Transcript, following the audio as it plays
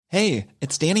Hey,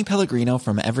 it's Danny Pellegrino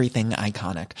from Everything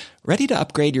Iconic. Ready to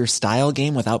upgrade your style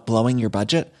game without blowing your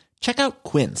budget? Check out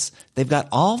Quince. They've got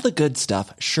all the good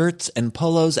stuff, shirts and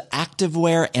polos,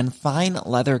 activewear, and fine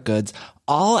leather goods,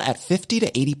 all at 50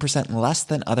 to 80% less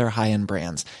than other high-end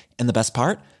brands. And the best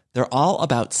part? They're all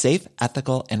about safe,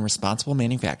 ethical, and responsible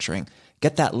manufacturing.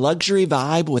 Get that luxury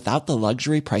vibe without the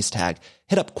luxury price tag.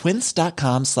 Hit up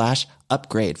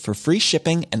quince.com/upgrade for free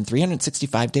shipping and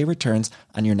 365-day returns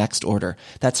on your next order.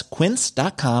 That's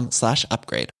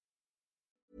quince.com/upgrade.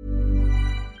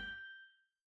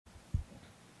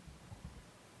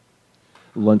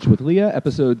 Lunch with Leah,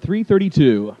 episode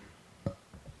 332.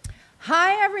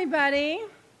 Hi, everybody.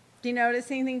 Do you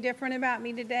notice anything different about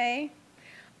me today?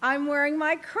 I'm wearing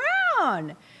my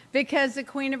crown because the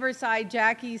Queen of Versailles,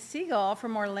 Jackie Siegel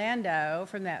from Orlando,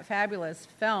 from that fabulous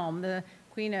film, The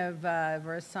Queen of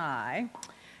Versailles,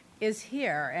 is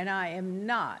here, and I am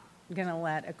not going to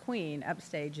let a queen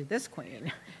upstage this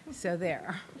queen. So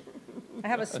there. I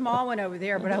have a small one over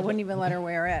there, but I wouldn't even let her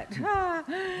wear it.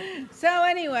 So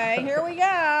anyway, here we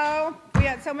go. We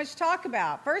got so much to talk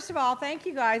about. First of all, thank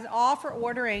you guys all for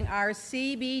ordering our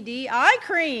CBD eye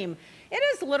cream. It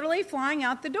is literally flying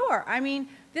out the door. I mean,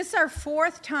 this is our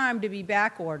fourth time to be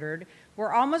back ordered.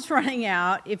 We're almost running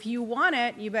out. If you want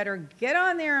it, you better get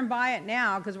on there and buy it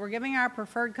now because we're giving our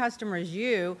preferred customers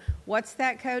what's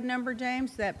that code number,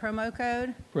 James, that promo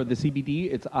code? For the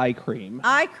CBD, it's eye cream.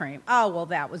 Eye cream. Oh, well,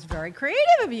 that was very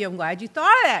creative of you. I'm glad you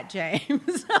thought of that,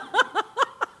 James.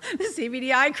 The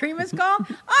CBD eye cream is called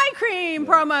eye cream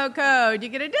promo code. You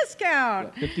get a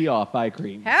discount. 50 off eye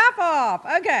cream. Half off.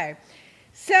 Okay.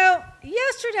 So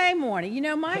yesterday morning,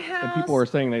 my house. And people are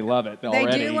saying they love it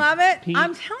already. They do love it? Pete,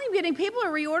 I'm telling you, people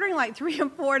are reordering like 3 and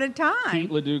 4 at a time. Pete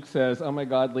LeDuc says, oh my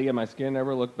God, Leah, my skin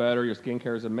never looked better. Your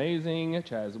skincare is amazing.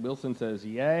 Chaz Wilson says,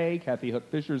 yay. Kathy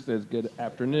Hook Fisher says, good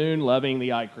afternoon. Loving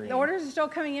the eye cream. The orders are still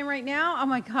coming in right now. Oh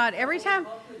my God. Every time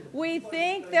we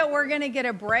think that we're going to get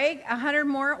a break, 100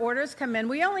 more orders come in.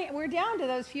 We're down to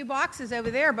those few boxes over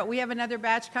there, but we have another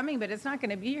batch coming, but it's not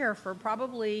going to be here for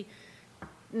probably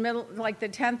like the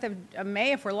 10th of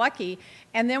May if we're lucky.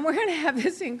 And then we're going to have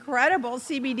this incredible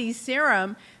CBD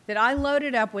serum that I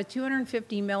loaded up with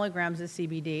 250 milligrams of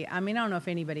CBD. I mean, I don't know if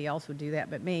anybody else would do that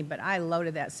but me, but I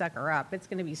loaded that sucker up. It's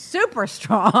going to be super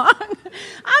strong.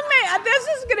 This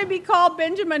is going to be called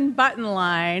Benjamin Button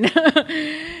line.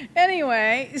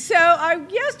 Anyway, so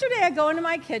yesterday I go into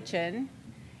my kitchen.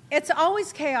 It's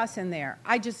always chaos in there.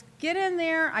 I just get in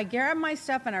there, I grab my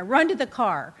stuff, and I run to the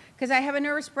car because I have a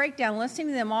nervous breakdown listening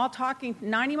to them all talking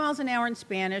 90 miles an hour in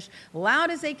Spanish,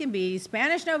 loud as they can be,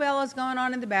 Spanish novellas going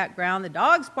on in the background, the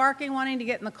dog's barking, wanting to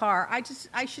get in the car. I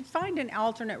should find an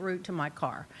alternate route to my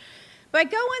car. But I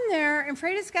go in there, and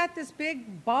Freda's got this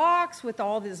big box with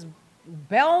all these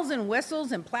bells and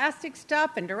whistles and plastic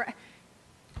stuff. And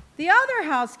the other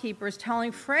housekeeper is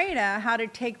telling Freda how to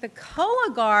take the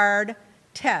Cologuard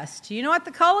test. You know what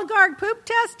the Cologuard poop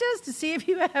test is? To see if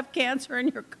you have cancer in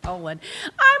your colon.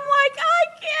 I'm like, I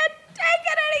can't take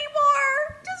it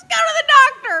anymore. Just go to the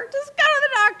doctor. Just go to the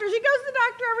doctor. She goes to the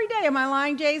doctor every day. Am I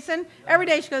lying, Jason? Every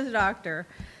day she goes to the doctor.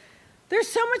 There's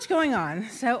so much going on.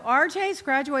 So RJ's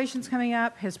graduation's coming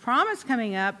up. His prom is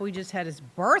coming up. We just had his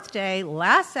birthday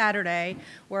last Saturday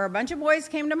where a bunch of boys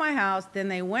came to my house. Then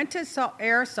they went to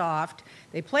Airsoft.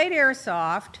 They played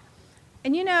Airsoft.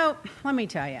 And let me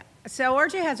tell you, so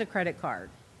RJ has a credit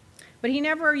card, but he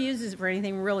never uses it for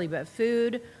anything really but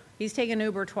food. He's taken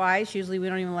Uber twice. Usually we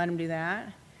don't even let him do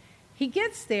that. He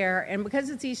gets there, and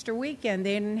because it's Easter weekend,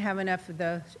 they didn't have enough of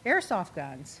the airsoft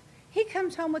guns. He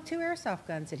comes home with 2 airsoft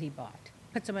guns that he bought,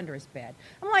 puts them under his bed.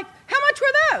 I'm like, how much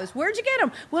were those? Where'd you get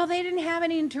them? Well, they didn't have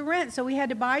any to rent, so we had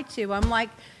to buy 2. I'm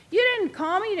like, you didn't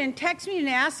call me, you didn't text me, you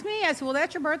didn't ask me? I said, well,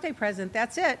 that's your birthday present.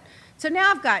 That's it. So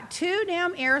now I've got 2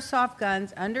 damn airsoft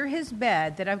guns under his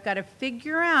bed that I've got to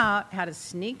figure out how to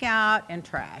sneak out and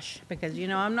trash because,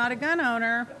 I'm not a gun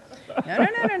owner.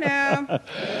 No.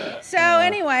 So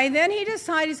anyway, then he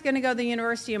decided he's going to go to the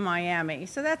University of Miami.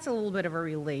 So that's a little bit of a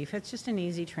relief. It's just an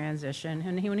easy transition.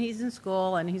 And when he's in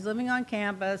school and he's living on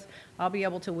campus, I'll be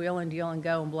able to wheel and deal and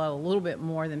go and blow a little bit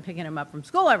more than picking him up from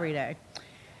school every day.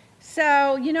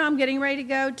 So, I'm getting ready to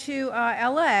go to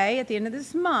L.A. at the end of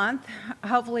this month.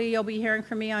 Hopefully, you'll be hearing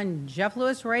from me on Jeff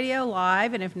Lewis Radio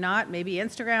Live, and if not, maybe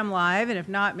Instagram Live, and if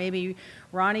not, maybe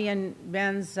Ronnie and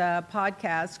Ben's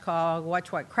podcast called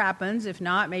Watch What Crappens. If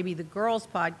not, maybe the girls'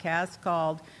 podcast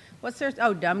called,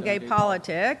 Dumb Gay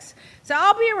Politics. So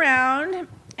I'll be around.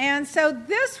 And so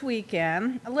this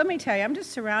weekend, let me tell you, I'm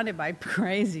just surrounded by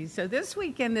crazy. So this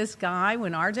weekend, this guy,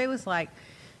 when RJ was like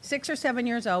 6 or 7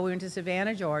 years old, we went to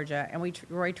Savannah, Georgia, and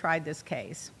Roy tried this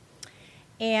case.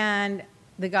 And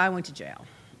the guy went to jail,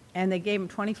 and they gave him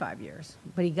 25 years,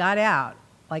 but he got out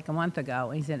like a month ago,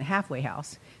 and he's in a halfway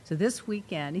house. So this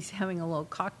weekend, he's having a little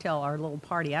cocktail or a little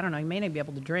party. I don't know. He may not be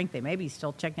able to drink. They may be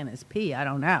still checking his pee. I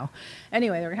don't know.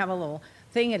 Anyway, they're going to have a little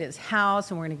thing at his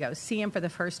house, and we're going to go see him for the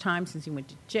first time since he went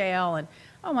to jail. And,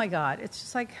 oh, my God, it's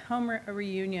just like a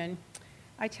reunion.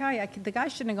 I tell you, the guy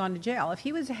shouldn't have gone to jail. If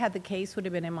he had the case, would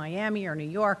have been in Miami or New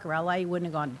York or L.A., he wouldn't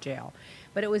have gone to jail.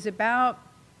 But it was about,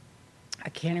 I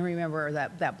can't even remember,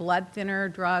 that blood thinner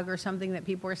drug or something that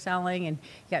people were selling, and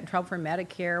he got in trouble for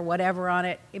Medicare, whatever on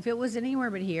it. If it was anywhere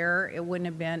but here, it wouldn't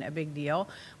have been a big deal.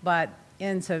 But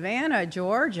in Savannah,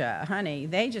 Georgia, honey,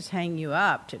 they just hang you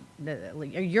up.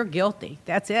 You're guilty.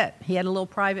 That's it. He had a little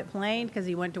private plane because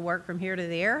he went to work from here to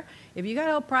there. If you got a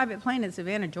little private plane in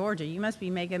Savannah, Georgia, you must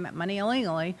be making that money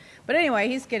illegally. But anyway,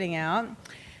 he's getting out.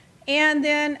 And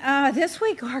then this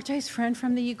week, RJ's friend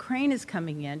from the Ukraine is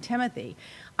coming in, Timothy.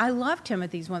 I love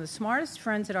Timothy. He's one of the smartest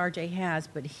friends that RJ has,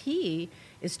 but he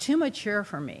is too mature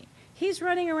for me. He's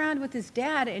running around with his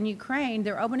dad in Ukraine.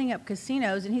 They're opening up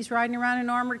casinos, and he's riding around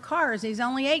in armored cars. He's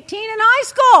only 18 in high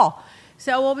school.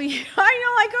 So we'll be, like,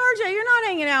 RJ, you're not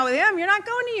hanging out with him. You're not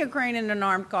going to Ukraine in an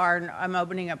armed car, and I'm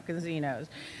opening up casinos.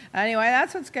 Anyway,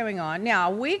 that's what's going on.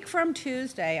 Now, a week from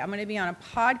Tuesday, I'm going to be on a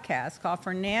podcast called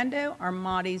Fernando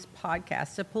Armati's Podcast.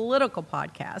 It's a political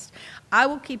podcast. I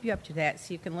will keep you up to that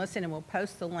so you can listen, and we'll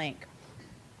post the link.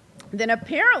 Then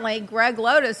apparently, Greg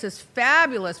Lotus, this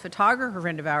fabulous photographer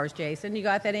friend of ours, Jason, you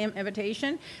got that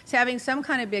invitation? He's having some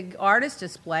kind of big artist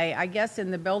display, I guess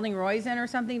in the building Roy's in or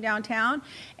something downtown,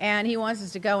 and he wants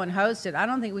us to go and host it. I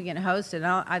don't think we can host it.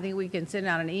 I think we can send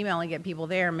out an email and get people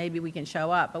there. Maybe we can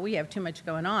show up, but we have too much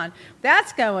going on.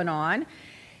 That's going on.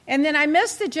 And then I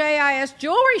missed the JIS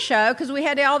jewelry show because we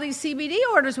had all these CBD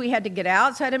orders we had to get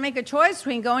out. So I had to make a choice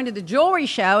between going to the jewelry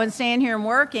show and staying here and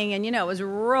working. And, it was a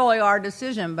really hard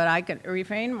decision, but I could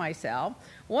refrain myself.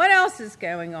 What else is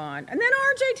going on? And then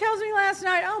RJ tells me last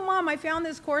night, oh, Mom, I found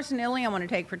this course in Italy I want to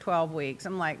take for 12 weeks.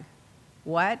 I'm like,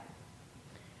 what?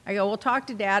 I go, well, talk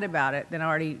to Dad about it. Then I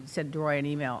already said to Roy an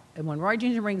email. And when Roy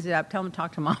Ginger brings it up, tell him to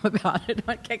talk to Mom about it.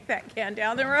 Don't kick that can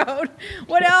down the road.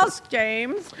 What else,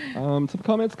 James? Some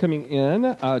comments coming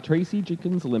in. Tracy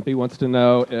Jenkins Limpy wants to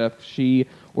know if she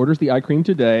orders the eye cream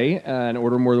today and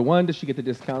order more than one, does she get the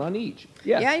discount on each?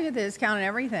 Yes. Yeah, you get the discount on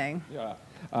everything. Yeah.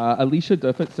 Alicia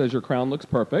Duffett says your crown looks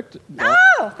perfect.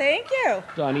 Oh, thank you.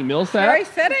 Donnie Millsap. Very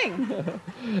fitting.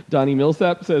 Donnie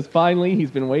Millsap says, finally,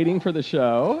 he's been waiting for the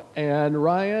show. And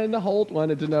Ryan Holt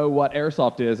wanted to know what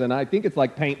airsoft is, and I think it's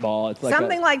like paintball. It's like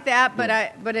something like that,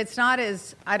 but it's not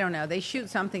as, I don't know, they shoot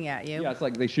something at you. Yeah, it's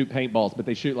like they shoot paintballs, but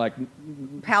they shoot like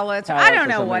pellets. I don't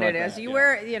know what like it is. that, You yeah.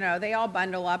 wear, they all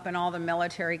bundle up in all the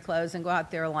military clothes and go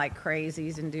out there like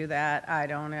crazies and do that. I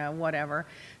don't know, whatever.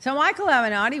 So Michael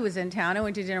Avenatti was in town. I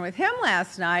went to dinner with him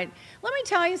last night. Let me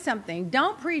tell you something.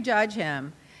 Don't prejudge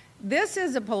him. This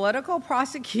is a political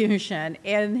prosecution,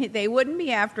 and they wouldn't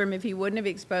be after him if he wouldn't have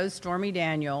exposed Stormy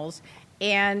Daniels,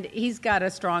 and he's got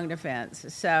a strong defense.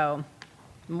 So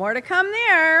more to come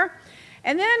there.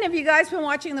 And then if you guys have been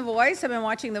watching The Voice, I've been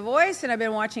watching The Voice, and I've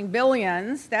been watching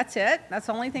Billions. That's it. That's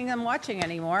the only thing I'm watching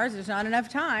anymore. There's not enough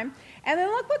time. And then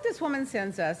look what this woman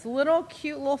sends us.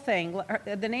 Cute little thing.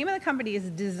 The name of the company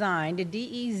is Designed,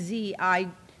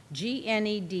 DEZIGNED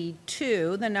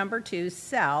 2, the number 2,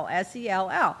 Cell,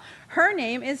 SELL. Her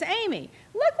name is Amy.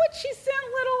 Look what she sent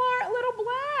little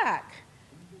Black.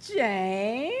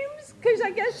 James, because I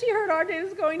guess she heard RJ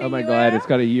was going to Oh my UM. God, it's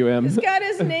got a UM. It's got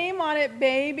his name on it,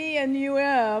 baby, and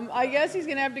UM. I guess he's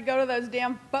going to have to go to those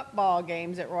damn football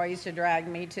games that Roy used to drag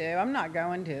me to. I'm not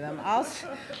going to them.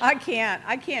 I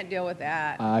can't deal with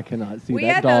that. I cannot see We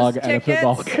that had dog those at a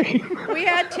football game. We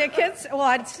had tickets. Well,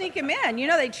 I'd sneak him in.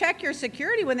 They check your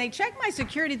security. When they checked my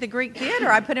security at the Greek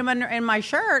Theater, I put him in my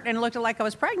shirt and looked like I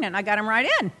was pregnant. I got him right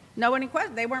in. No one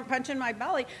questioned. They weren't punching my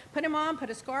belly. Put him on, put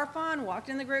a scarf on, walked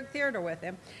in the Greek Theater with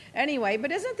him. Anyway,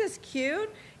 but isn't this cute?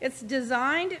 It's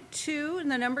Designed to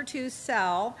the number 2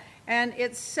 Cell, and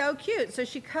it's so cute. So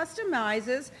she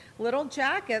customizes little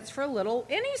jackets for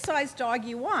any size dog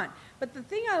you want. But the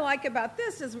thing I like about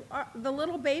this is the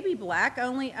little baby Black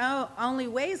only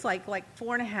weighs like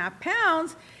 4.5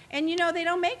 pounds. And, they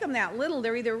don't make them that little.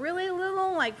 They're either really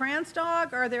little, like France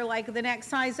dog, or they're like the next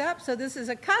size up. So this is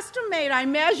a custom made. I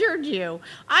measured you,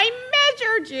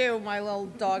 my little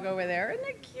dog over there. Isn't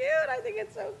it cute? I think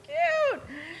it's so cute.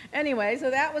 Anyway,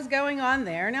 so that was going on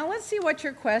there. Now let's see what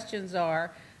your questions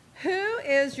are. Who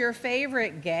is your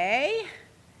favorite gay?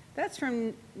 That's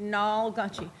from Nal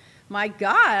Gunchi. My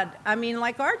God. I mean,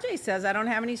 like RJ says, I don't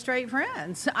have any straight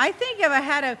friends. I think if I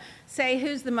had to say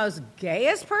who's the most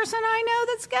gayest person I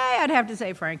know that's gay, I'd have to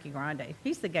say Frankie Grande.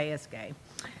 He's the gayest gay.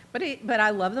 But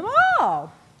I love them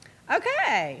all.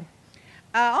 Okay.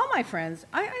 All my friends,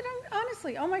 I don't,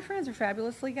 honestly, all my friends are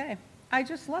fabulously gay. I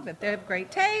just love it. They have great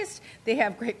taste. They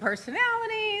have great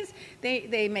personalities.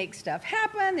 They make stuff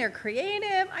happen. They're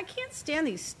creative. I can't stand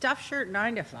these stuffed shirt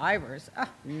 9-to-5ers. Oh,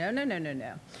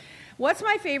 no. What's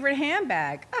my favorite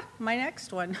handbag? Oh, my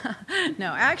next one.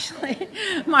 No, actually,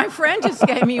 my friend just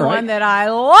gave me one that I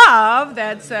love.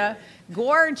 That's a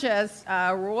gorgeous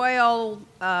royal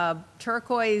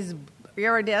turquoise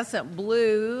iridescent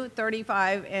blue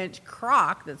 35-inch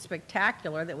croc that's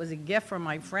spectacular. That was a gift from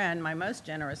my friend, my most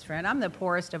generous friend. I'm the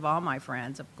poorest of all my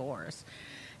friends, of course.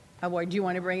 Boy, do you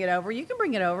want to bring it over? You can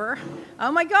bring it over.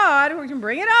 Oh, my God, we can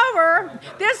bring it over.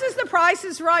 This is The Price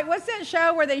is Right. What's that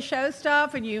show where they show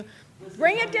stuff and you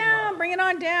bring it down, bring it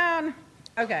on down?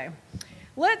 Okay.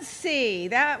 Let's see.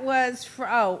 That was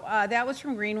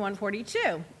from Green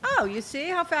 142. Oh, you see?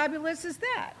 How fabulous is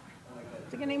that?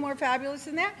 Is it any more fabulous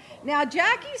than that? Now,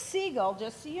 Jackie Siegel,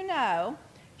 just so you know,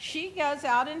 she goes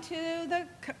out into the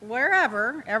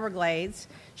wherever, Everglades.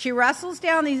 She wrestles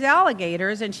down these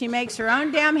alligators, and she makes her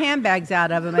own damn handbags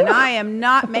out of them, and I am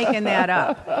not making that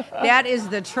up. That is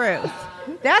the truth.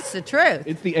 That's the truth.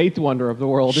 It's the eighth wonder of the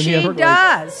world in the She Everglades.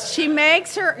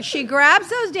 does. She grabs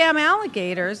those damn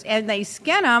alligators, and they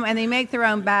skin them, and they make their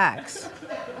own bags.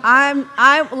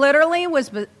 I literally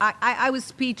was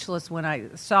speechless when I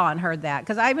saw and heard that,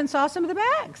 because I even saw some of the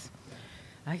bags.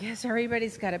 I guess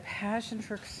everybody's got a passion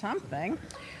for something.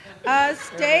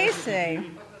 Stacy,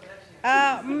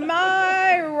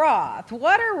 my Roth,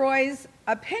 what are Roy's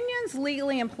opinions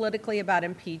legally and politically about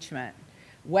impeachment?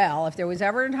 Well, if there was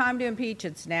ever a time to impeach,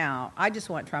 it's now. I just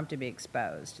want Trump to be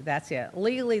exposed. That's it.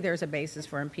 Legally, there's a basis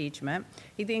for impeachment.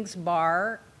 He thinks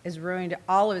Barr has ruined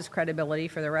all of his credibility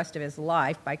for the rest of his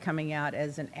life by coming out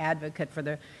as an advocate for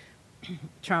the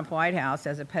Trump White House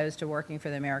as opposed to working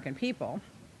for the American people.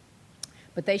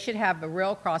 But they should have the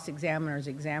real cross-examiners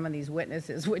examine these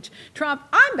witnesses, which Trump,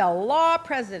 I'm the law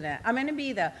president. I'm going to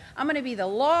be the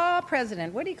law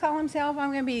president. What do you call himself? I'm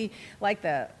going to be like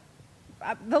the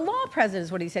law president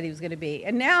is what he said he was going to be.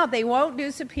 And now they won't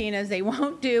do subpoenas. They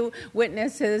won't do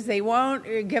witnesses. They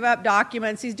won't give up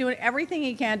documents. He's doing everything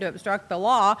he can to obstruct the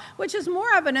law, which is more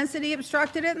evidence that he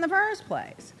obstructed it in the first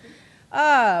place.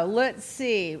 Let's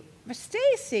see.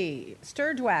 Stacy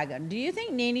Sturgewagon, do you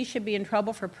think Nene should be in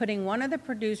trouble for putting one of the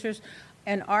producers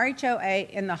and RHOA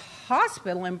in the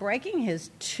hospital and breaking his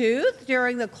tooth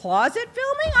during the closet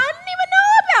filming? I didn't even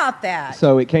know about that.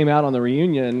 So it came out on the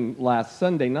reunion last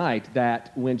Sunday night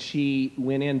that when she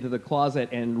went into the closet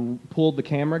and pulled the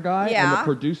camera guy and the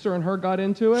producer and her got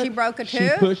into it. She broke a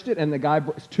tooth? She pushed it and the guy's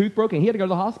tooth broke and he had to go to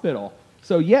the hospital.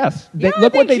 So yes,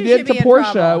 look what they did to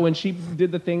Portia when she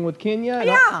did the thing with Kenya.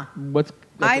 Yeah.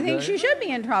 I think she should be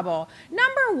in trouble.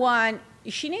 Number one,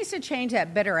 she needs to change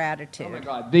that bitter attitude. Oh, my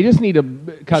God. They just need to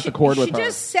cut the cord with her. She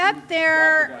just sat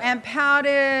there and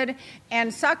pouted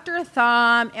and sucked her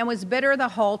thumb and was bitter the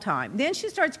whole time. Then she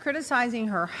starts criticizing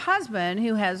her husband,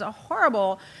 who has a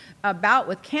horrible bout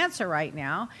with cancer right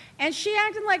now, and she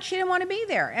acted like she didn't want to be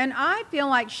there. And I feel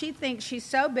like she thinks she's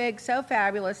so big, so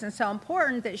fabulous, and so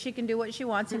important that she can do what she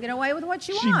wants and get away with what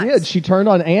she wants. She did. She turned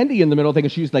on Andy in the middle thing,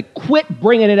 and she was like, "Quit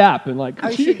bringing it up." And like,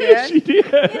 oh, she did. She did.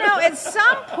 At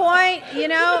some point,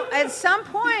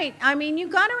 I mean, you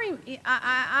got to.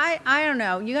 I don't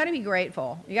know. You got to be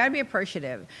grateful. You got to be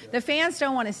appreciative. The fans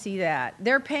don't want to see that.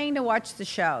 They're paying to watch the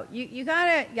show. You got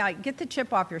to get the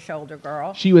chip off your shoulder,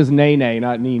 girl. She was Nene,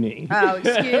 not Nene. Oh,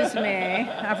 excuse me.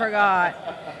 I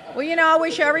forgot. Well, I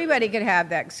wish everybody could have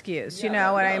that excuse. You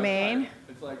know what I mean?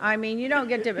 I mean, you don't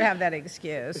get to have that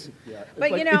excuse.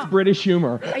 But, it's British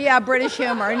humor. Yeah, British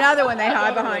humor. Another one they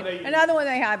hide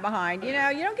behind. You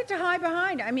don't get to hide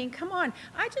behind. I mean, come on.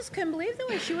 I just couldn't believe the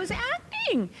way she was acting.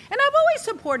 And I've always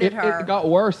supported her. It got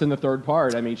worse in the third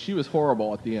part. I mean, she was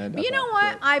horrible at the end. But you know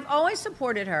what? I've always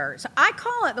supported her. So I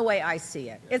call it the way I see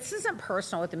it. This isn't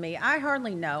personal to me. I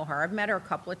hardly know her. I've met her a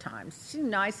couple of times. She's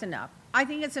nice enough. I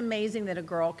think it's amazing that a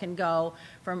girl can go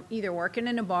from either working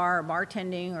in a bar or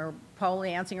bartending or pole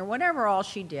dancing or whatever all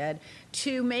she did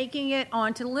to making it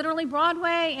onto literally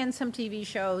Broadway and some TV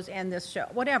shows and this show,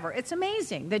 whatever. It's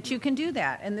amazing that you can do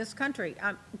that in this country.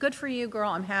 Good for you,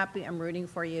 girl. I'm happy. I'm rooting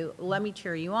for you. Let me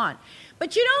cheer you on.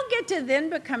 But you don't get to then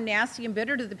become nasty and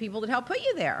bitter to the people that helped put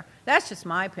you there. That's just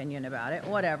my opinion about it.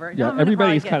 Whatever. Yeah,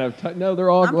 everybody's kind of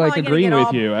they're all like agreeing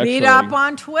with you. Actually, beat up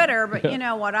on Twitter, but you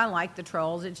know what? I like the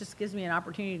trolls. It just gives me an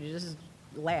opportunity to just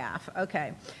laugh.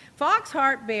 Okay.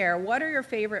 Foxheart Bear, what are your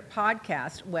favorite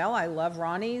podcasts? Well, I love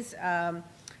Ronnie's,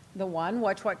 the one,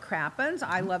 Watch What Crappens.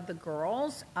 I love The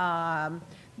Girls.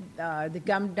 The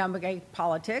Gum Dumbagay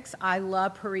Politics. I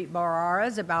love Parit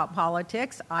Barara's about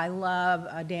politics. I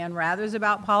love Dan Rather's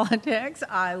about politics.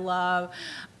 I love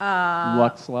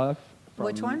Lux Luff.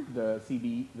 Which one?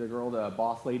 The girl, the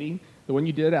boss lady. The one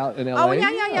you did out in L.A. Oh,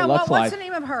 yeah. What's the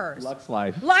name of hers? Lux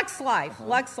Life. Lux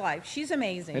Life. She's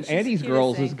amazing. And she's Andy's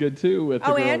Girls is good, too. With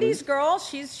Andy's Girls.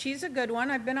 She's a good one.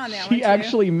 I've been on that one, She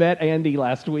actually met Andy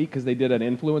last week because they did an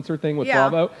influencer thing with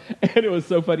Bravo. And it was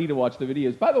so funny to watch the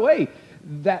videos. By the way,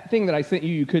 that thing that I sent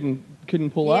you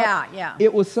couldn't pull up. Yeah.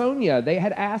 It was Sonia. They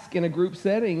had asked in a group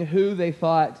setting who they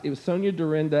thought, it was Sonia,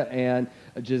 Dorinda, and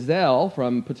Giselle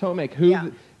from Potomac,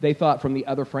 who they thought from the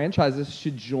other franchises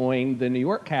should join the New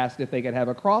York cast if they could have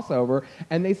a crossover.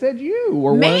 And they said you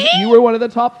were one of the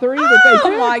top 3 that they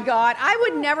did. Oh, my God. I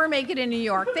would never make it in New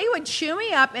York. They would chew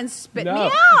me up and spit me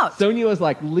out. Sonia was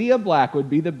like, Leah Black would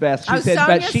be the best. She said, Sonia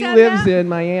but she said lives that? in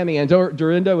Miami. And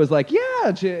Dorinda was like, yeah.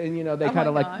 And, they kind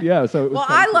of like, yeah. So it was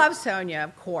I love Sonia,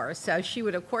 of course. So she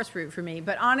would, of course, root for me.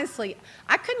 But honestly,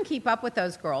 I couldn't keep up with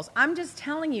those girls. I'm just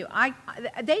telling you,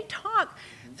 they talk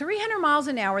 300 miles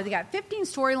an hour. They got 15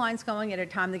 storylines going at a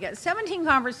time. They got 17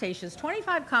 conversations,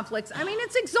 25 conflicts. I mean,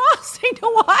 it's exhausting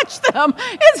to watch them.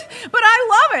 But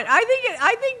I love it.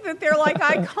 I think that they're like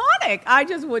iconic. I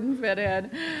just wouldn't fit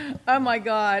in. Oh my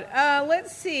God.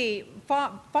 Let's see.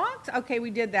 Fox. Okay,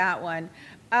 we did that one.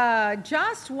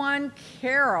 Just One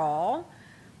Carol.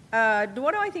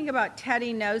 What do I think about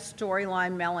Teddy No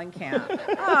storyline Mellencamp?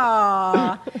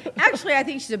 Actually, I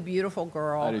think she's a beautiful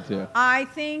girl. I do too. I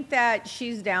think that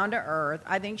she's down to earth.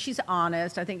 I think she's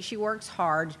honest. I think she works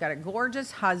hard. She's got a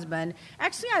gorgeous husband.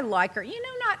 Actually, I like her.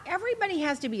 Not everybody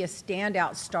has to be a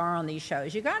standout star on these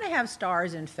shows. You got to have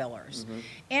stars and fillers.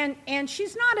 Mm-hmm. And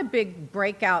she's not a big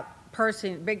breakout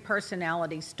big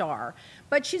personality star,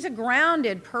 but she's a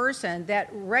grounded person that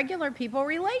regular people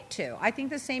relate to. I think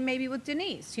the same maybe with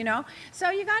Denise, So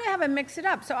you got to have a mix it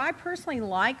up. So I personally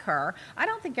like her. I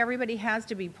don't think everybody has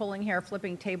to be pulling hair,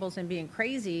 flipping tables, and being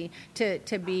crazy to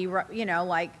be,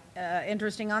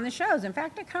 interesting on the shows. In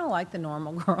fact, I kind of like the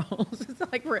normal girls. It's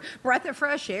like breath of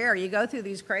fresh air. You go through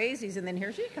these crazies, and then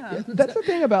here she comes. That's the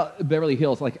thing about Beverly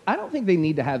Hills. Like, I don't think they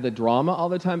need to have the drama all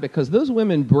the time because those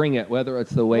women bring it, whether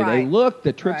it's the way they look,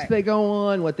 the trips they go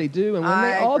on, what they do. And when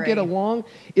they all get along,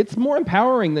 it's more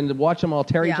empowering than to watch them all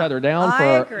tear each other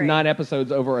down for 9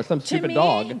 episodes over some stupid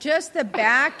dog. Just the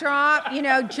backdrop,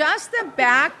 just the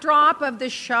backdrop of the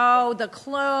show, the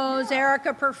clothes,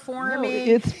 Erica performing.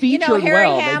 No, it's featured Harry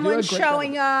well. Hamlin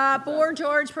showing up, or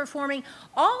George performing.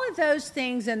 All of those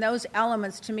things and those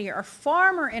elements to me are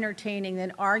far more entertaining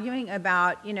than arguing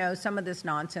about, some of this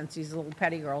nonsense these little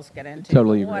petty girls get into.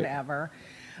 Totally agree. Whatever.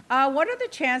 What are the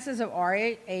chances of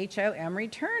RHOM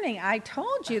returning? I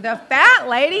told you, the fat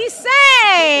lady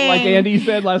sang. Like Andy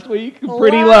said last week,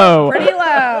 pretty low. Pretty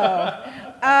low.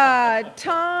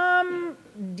 Tom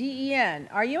D.E.N.,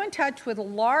 are you in touch with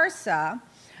Larsa?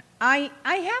 I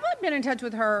haven't been in touch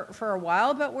with her for a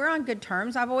while, but we're on good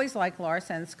terms. I've always liked Larsa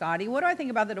and Scotty. What do I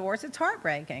think about the divorce? It's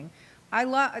heartbreaking.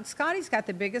 Scotty's got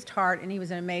the biggest heart, and he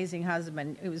was an amazing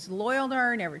husband. He was loyal to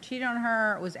her, never cheated on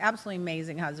her. It was absolutely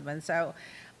amazing husband. So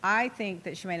I think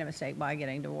that she made a mistake by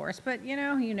getting divorced, but you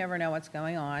never know what's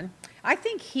going on. I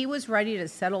think he was ready to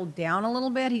settle down a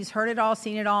little bit. He's heard it all,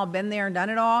 seen it all, been there and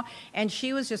done it all, and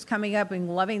she was just coming up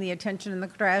and loving the attention and the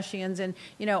Kardashians and,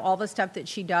 all the stuff that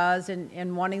she does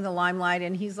and wanting the limelight,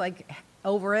 and he's like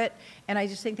over it, and I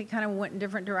just think they kind of went in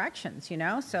different directions,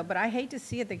 So, but I hate to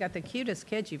see it. They got the cutest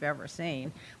kids you've ever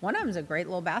seen. One of them's a great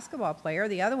little basketball player.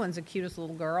 The other one's the cutest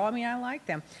little girl. I mean, I like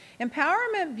them.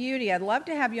 Empowerment Beauty, I'd love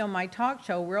to have you on my talk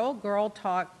show, Real Girl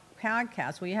Talk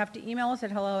podcast. Well, you have to email us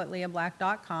at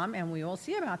hello@leahblack.com, and we will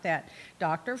see about that.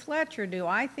 Dr. Fletcher, do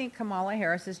I think Kamala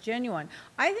Harris is genuine?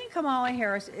 I think Kamala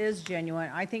Harris is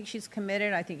genuine. I think she's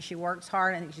committed. I think she works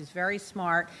hard. I think she's very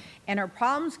smart. And her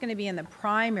problem's going to be in the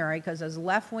primary because those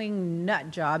left-wing nut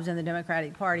jobs in the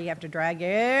Democratic Party have to drag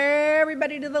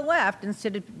everybody to the left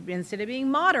instead of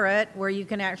being moderate, where you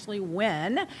can actually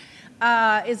win.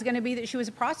 Is going to be that she was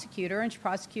a prosecutor and she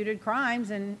prosecuted crimes,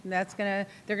 and they're going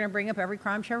to bring up every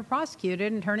crime she ever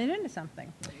prosecuted and turn it into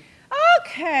something.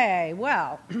 Okay,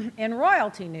 well, in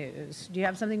royalty news, do you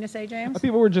have something to say, James? I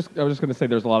was just going to say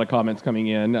there's a lot of comments coming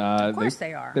in. Of course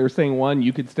they are. They're saying, one,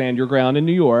 you could stand your ground in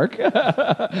New York.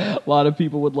 A lot of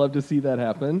people would love to see that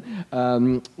happen.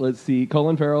 Let's see.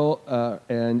 Colin Farrell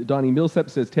and Donnie Millsap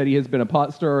says Teddy has been a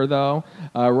pot stirrer, though.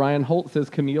 Ryan Holt says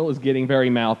Camille is getting very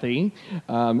mouthy.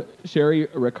 Sherry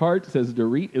Ricard says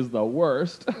Dorit is the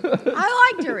worst.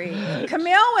 I like Dorit.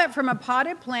 Camille went from a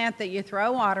potted plant that you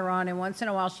throw water on and once in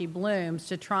a while she blooms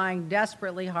to trying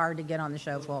desperately hard to get on the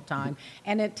show full time.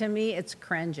 And to me, it's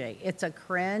cringy. It's a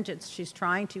cringe. She's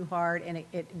trying too hard, and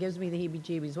it gives me the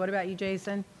heebie-jeebies. What about you,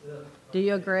 Jason? Yeah. Do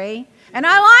you agree? And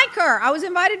I like her. I was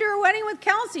invited to her wedding with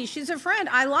Kelsey. She's a friend.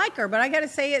 I like her, but I got to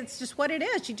say it's just what it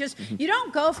is. You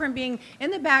don't go from being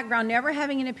in the background, never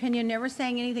having an opinion, never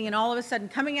saying anything, and all of a sudden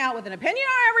coming out with an opinion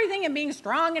on everything and being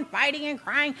strong and fighting and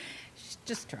crying. She's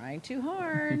just trying too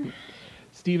hard.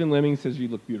 Stephen Lemming says you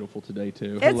look beautiful today,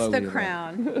 too. It's Hello, the Leela.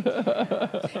 crown.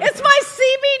 It's my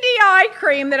CBD eye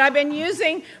cream that I've been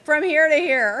using from here to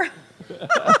here.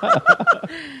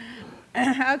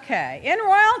 Okay. In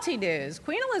royalty news,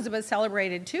 Queen Elizabeth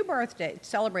celebrates two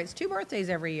birthdays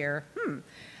every year.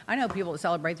 I know people that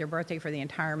celebrate their birthday for the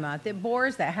entire month. It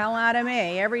bores the hell out of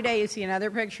me. Every day you see another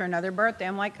picture, another birthday.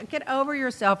 I'm like, get over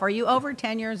yourself. Are you over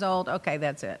 10 years old? Okay,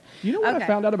 that's it. You know what I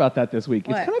found out about that this week?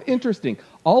 What? It's kind of interesting.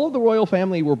 All of the royal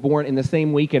family were born in the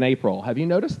same week in April. Have you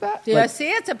noticed that? Do you see?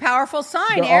 It's a powerful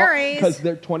sign, Aries. Because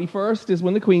their 21st is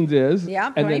when the Queen's is.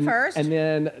 Yeah, 21st. And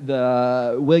then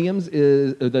the Williams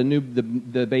is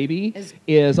the baby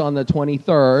is on the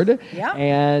 23rd. Yeah.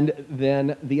 And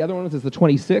then the other one is the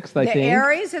 26th, I think.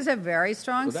 Aries is a very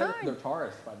strong sign. They're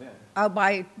Taurus by then. Oh,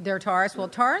 by their Taurus. Well,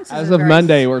 Taurus is as of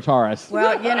Monday, we're Taurus.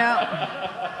 Well,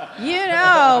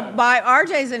 by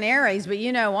RJ's an Aries, but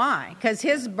you know why? Because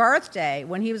his birthday,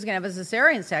 when he was going to have a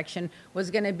cesarean section, was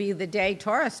going to be the day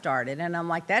Taurus started, and I'm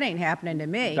like, that ain't happening to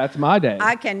me. That's my day.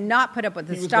 I cannot put up with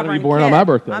the stubborn kid. He was going to be born on my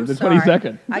birthday, the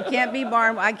 22nd. I can't be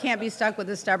born. I can't be stuck with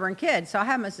a stubborn kid. So I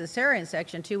had my cesarean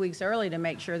section 2 weeks early to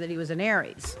make sure that he was an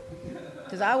Aries.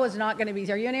 Because I was not going to be.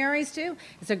 Are you an Aries too?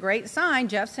 It's a great sign.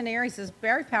 Jeff's an Aries is a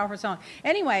very powerful sign.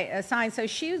 Anyway, a sign. So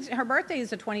her birthday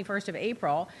is the 21st of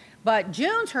April, but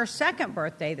June's her second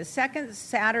birthday, the second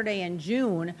Saturday in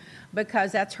June,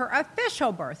 because that's her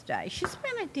official birthday. She's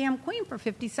been a damn queen for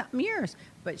 50-something years,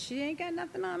 but she ain't got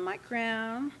nothing on my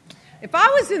crown. If I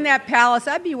was in that palace,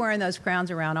 I'd be wearing those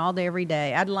crowns around all day, every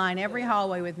day. I'd line every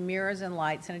hallway with mirrors and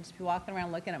lights, and I'd just be walking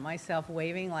around looking at myself,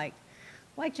 waving like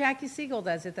Jackie Siegel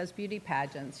does at those beauty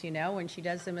pageants, when she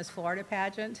does the Miss Florida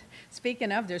pageant.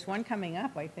 Speaking of, there's one coming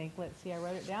up, I think. Let's see, I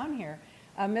wrote it down here.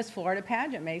 Miss Florida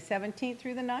pageant, May 17th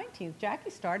through the 19th. Jackie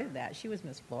started that. She was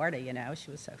Miss Florida, She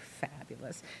was so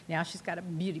fabulous. Now she's got a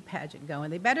beauty pageant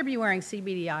going. They better be wearing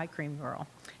CBD eye cream, girl.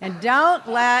 And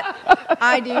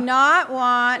I do not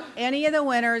want any of the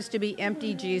winners to be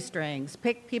empty G-strings.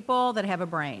 Pick people that have a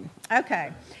brain.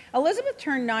 Okay. Elizabeth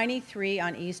turned 93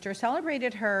 on Easter,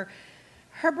 celebrated her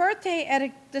birthday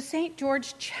at the St.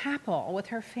 George Chapel with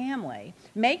her family.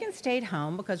 Meghan stayed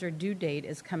home because her due date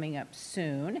is coming up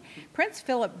soon. Prince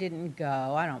Philip didn't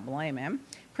go. I don't blame him.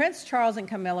 Prince Charles and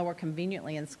Camilla were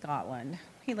conveniently in Scotland.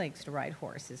 He likes to ride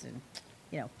horses and,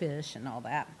 fish and all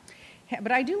that.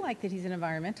 But I do like that he's an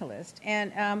environmentalist.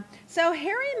 And so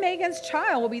Harry and Meghan's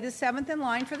child will be the seventh in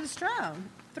line for the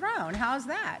throne. How's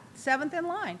that? Seventh in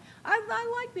line. I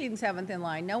like being seventh in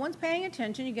line. No one's paying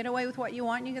attention. You get away with what you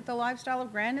want, and you get the lifestyle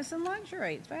of grandness and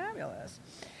luxury. It's fabulous.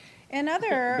 They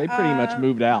pretty much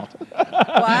moved out.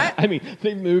 What? I mean,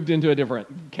 they moved into a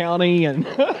different county and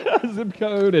zip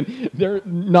code, and they're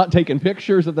not taking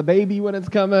pictures of the baby when it's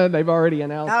coming. They've already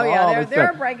announced. Oh yeah,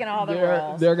 they're breaking all the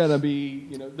rules. They're going to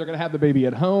be, they're going to have the baby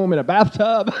at home in a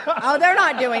bathtub. Oh, they're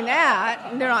not doing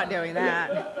that. They're not doing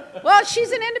that. Well, she's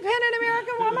an independent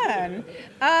American woman.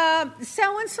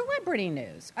 So in celebrity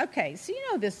news, okay, so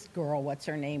this girl, what's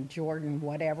her name, Jordan,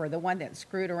 whatever, the one that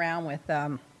screwed around with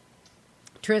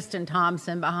Tristan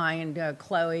Thompson behind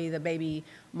Khloe, the baby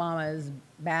mama's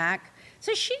back.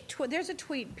 So there's a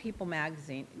tweet in People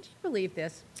magazine. Did you believe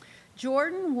this?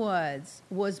 Jordan Woods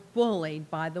was bullied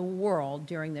by the world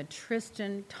during the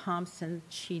Tristan Thompson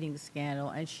cheating scandal,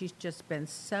 and she's just been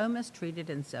so mistreated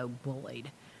and so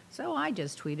bullied. So I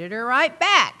just tweeted her right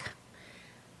back.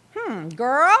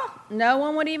 Girl, no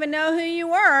one would even know who you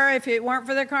were if it weren't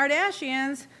for the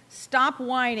Kardashians. Stop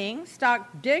whining.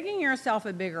 Stop digging yourself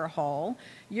a bigger hole.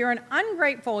 You're an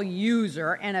ungrateful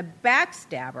user and a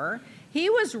backstabber. He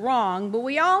was wrong, but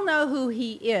we all know who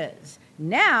he is.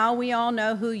 Now we all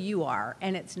know who you are,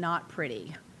 and it's not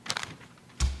pretty.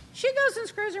 She goes and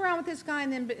screws around with this guy,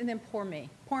 and then poor me.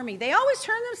 They always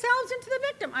turn themselves into the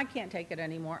victim. I can't take it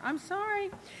anymore. I'm sorry.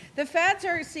 The feds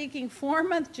are seeking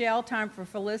 4-month jail time for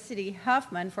Felicity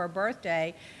Huffman for a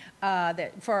birthday,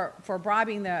 for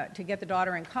bribing to get the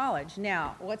daughter in college.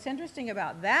 Now, what's interesting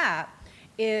about that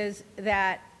is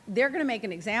that they're going to make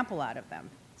an example out of them.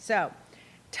 So,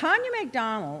 Tanya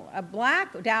McDowell, a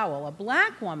black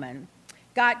woman,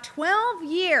 got 12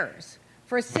 years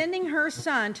for sending her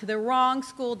son to the wrong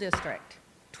school district.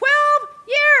 12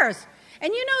 years!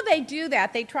 And you know they do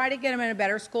that. They try to get him in a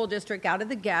better school district out of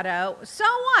the ghetto. So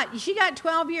what? She got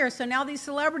 12 years. So now these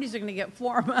celebrities are going to get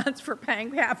 4 months for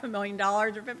paying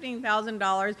 $500,000 or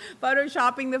 $15,000,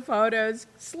 photoshopping the photos,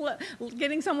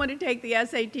 getting someone to take the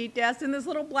SAT test. And this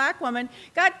little black woman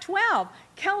got 12.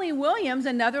 Kelly Williams,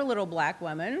 another little black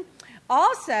woman,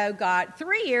 also got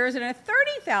 3 years and a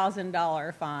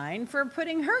 $30,000 fine for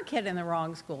putting her kid in the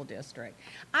wrong school district.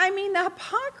 I mean, the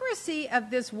hypocrisy of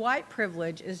this white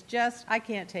privilege is just, I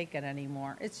can't take it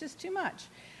anymore. It's just too much.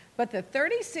 But the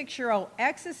 36-year-old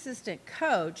ex-assistant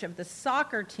coach of the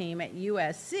soccer team at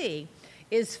USC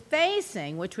is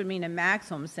facing, which would mean a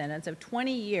maximum sentence of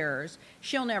 20 years.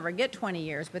 She'll never get 20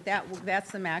 years, but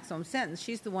that's the maximum sentence.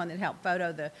 She's the one that helped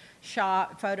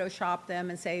Photoshop them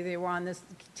and say they were on this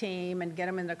team and get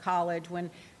them into college when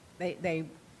they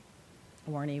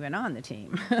weren't even on the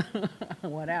team.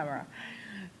 Whatever.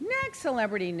 Next,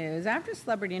 celebrity news. After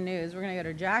celebrity news, we're going to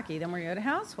go to Jackie, then we're going to go to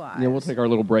Housewives. Yeah, we'll take our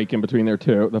little break in between there,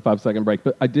 too, the 5-second break.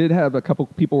 But I did have a couple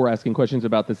people were asking questions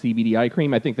about the CBD eye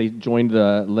cream. I think they joined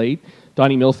late.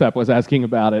 Donnie Millsap was asking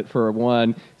about it for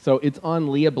one. So it's on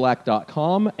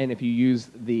leahblack.com, and if you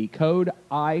use the code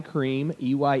EYECREAM,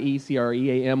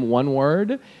 EYECREAM, one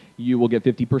word, you will get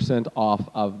 50% off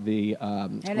of the retail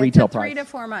price. And it's a 3 to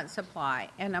 4 month supply.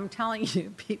 And I'm telling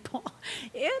you, people,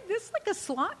 this is like a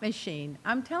slot machine.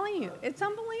 I'm telling you, it's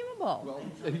unbelievable. Well,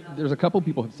 there's a couple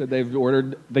people who said they've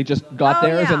ordered, they just got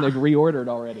theirs and they've reordered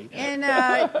already. And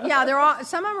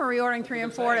some of them are reordering 3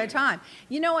 and 4 at a time.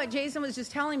 You know what Jason was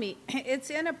just telling me? It's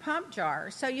in a pump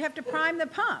jar, so you have to prime the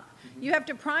pump. You have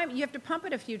to pump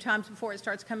it a few times before it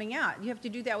starts coming out. You have to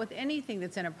do that with anything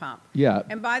that's in a pump. Yeah.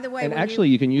 And by the way,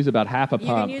 you can use about half a pump.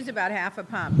 You can use about half a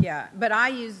pump, yeah. But I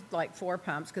use like 4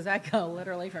 pumps because I go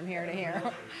literally from here to here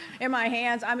in my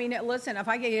hands. I mean, listen, if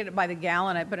I get it by the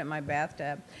gallon, I put it in my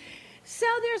bathtub. So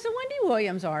there's a Wendy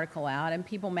Williams article out in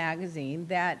People magazine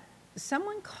that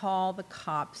someone called the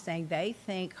cops saying they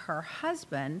think her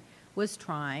husband was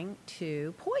trying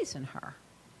to poison her.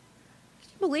 Can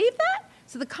you believe that?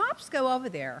 So the cops go over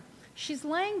there. She's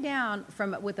laying down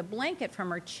with a blanket from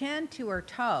her chin to her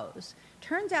toes.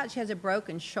 Turns out she has a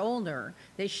broken shoulder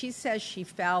that she says she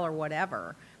fell or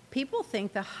whatever. People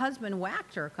think the husband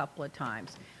whacked her a couple of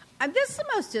times. This is the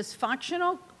most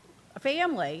dysfunctional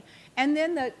family. And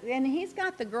then he's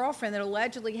got the girlfriend that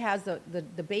allegedly has the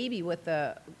baby with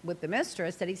the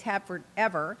mistress that he's had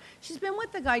forever. She's been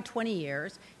with the guy 20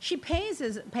 years. She pays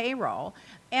his payroll.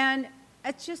 And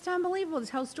it's just unbelievable,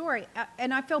 this whole story.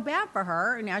 And I feel bad for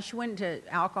her. And now she went into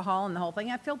alcohol and the whole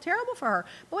thing. I feel terrible for her.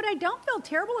 But what I don't feel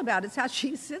terrible about is how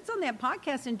she sits on that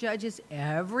podcast and judges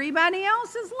everybody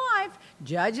else's life.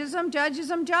 Judges them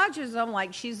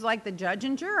like she's like the judge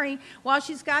and jury. While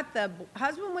she's got the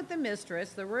husband with the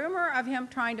mistress, the rumor of him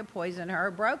trying to poison her,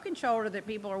 broken shoulder that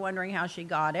people are wondering how she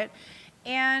got it.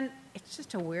 And it's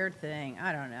just a weird thing.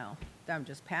 I don't know. I'm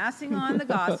just passing on the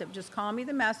gossip. Just call me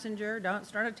the messenger. Don't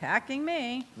start attacking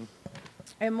me.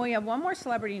 And we have one more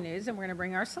celebrity news, and we're going to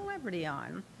bring our celebrity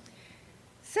on.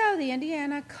 So the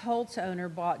Indiana Colts owner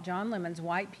bought John Lemon's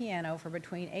white piano for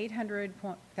between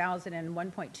 $800,000 and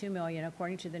 $1.2 million,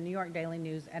 according to the New York Daily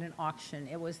News, at an auction.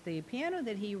 It was the piano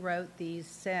that he wrote the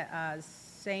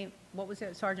Sgt.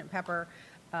 Pepper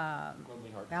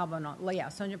album on. Yeah,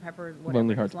 Sgt. Pepper, whatever.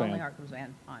 Lonely Hearts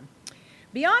Band on.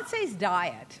 Beyonce's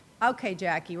diet. Okay,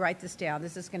 Jackie, write this down.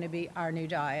 This is going to be our new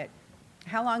diet.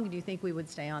 How long do you think we would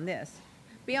stay on this?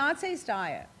 Beyonce's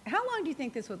diet. How long do you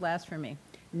think this would last for me?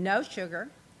 No sugar,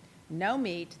 no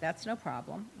meat, that's no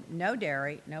problem. No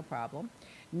dairy, no problem.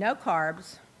 No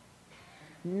carbs,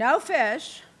 no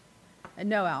fish, and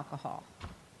no alcohol.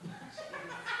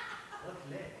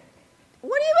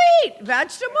 What do you eat?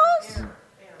 Vegetables?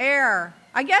 Air.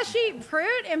 I guess you eat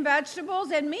fruit and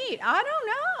vegetables and meat. I don't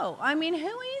know. I mean,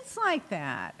 who eats like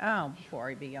that? Oh,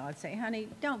 poor Beyonce. Honey,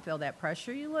 don't feel that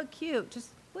pressure. You look cute.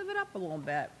 Just live it up a little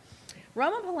bit.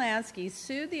 Roman Polanski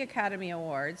sued the Academy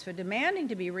Awards for demanding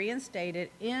to be reinstated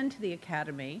into the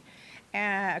Academy.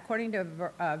 According to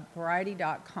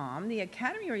Variety.com, the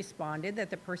Academy responded that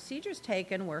the procedures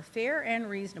taken were fair and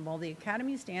reasonable. The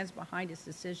Academy stands behind its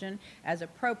decision as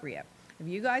appropriate. If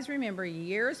you guys remember,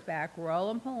 years back,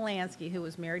 Roland Polanski, who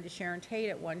was married to Sharon Tate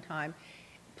at one time,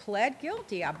 pled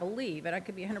guilty, I believe, and I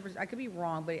could be 100%, I could be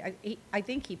wrong, but I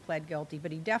think he pled guilty,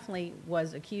 but he definitely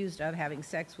was accused of having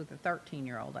sex with a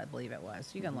 13-year-old, I believe it was.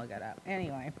 You can look it up.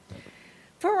 Anyway,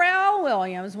 Pharrell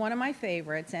Williams, one of my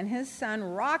favorites, and his son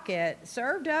Rocket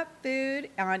served up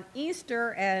food on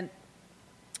Easter at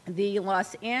the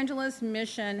Los Angeles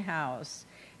Mission House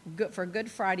for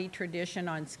Good Friday tradition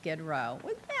on Skid Row.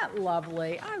 Wasn't that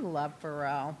lovely? I love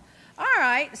Pharrell. All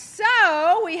right,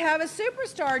 so we have a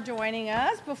superstar joining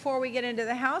us before we get into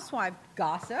the housewife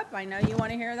gossip. I know you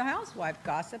want to hear the housewife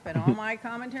gossip and all my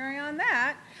commentary on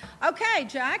that. Okay,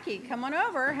 Jackie, come on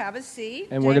over, have a seat.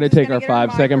 And we're going to take our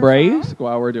 5-second break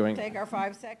while we're doing. Take our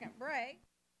 5-second break.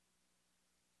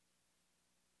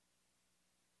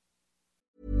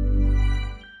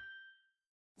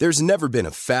 There's never been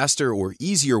a faster or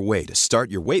easier way to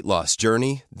start your weight loss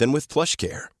journey than with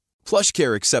PlushCare.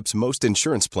 PlushCare accepts most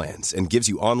insurance plans and gives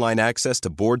you online access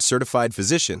to board-certified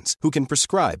physicians who can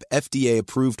prescribe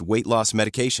FDA-approved weight loss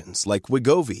medications like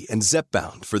Wegovy and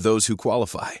Zepbound for those who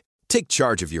qualify. Take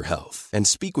charge of your health and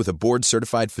speak with a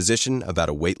board-certified physician about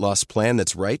a weight loss plan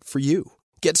that's right for you.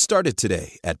 Get started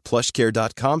today at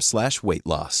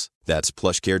plushcare.com/weight-loss. That's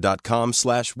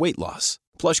plushcare.com/weight-loss.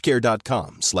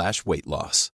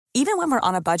 plushcare.com/weight-loss. Even when we're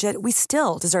on a budget, we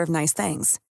still deserve nice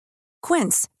things.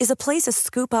 Quince is a place to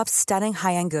scoop up stunning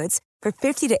high-end goods for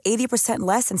 50 to 80%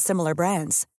 less than similar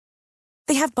brands.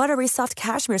 They have buttery soft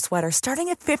cashmere sweaters starting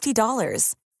at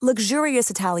 $50,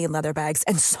 luxurious Italian leather bags,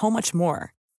 and so much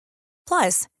more.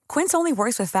 Plus, Quince only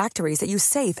works with factories that use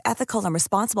safe, ethical, and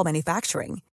responsible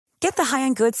manufacturing. Get the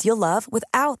high-end goods you'll love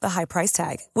without the high price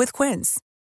tag with Quince.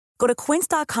 Go to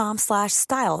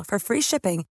quince.com/style for free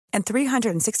shipping and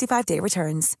 365-day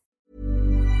returns.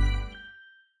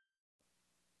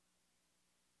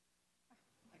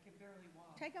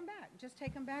 Take them back. Just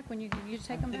take them back when you just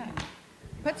take them back.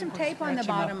 Put some tape on the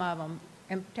bottom of them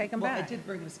and take them back. I did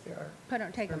bring a spare.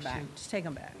 Take them back. Just take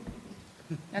them back.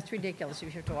 That's ridiculous. You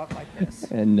have to walk like this.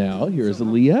 And now here's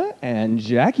Leah and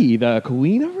Jackie, the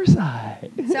Queen of Versailles.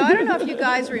 So I don't know if you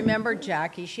guys remember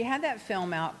Jackie. She had that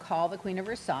film out called The Queen of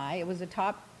Versailles. It was a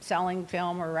top-selling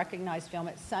film or recognized film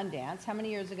at Sundance. How many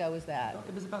years ago was that?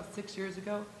 It was about 6 years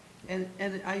ago, and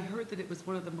I heard that it was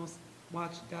one of the most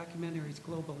watched documentaries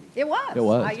globally. It was. It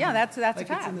was. Yeah, that's a Like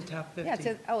fact. it's in the top 50. Yeah,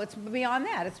 it's beyond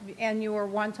that. And you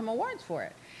won some awards for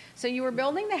it. So you were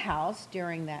building the house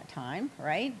during that time,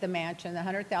 right? The mansion, the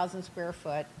 100,000 square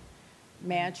foot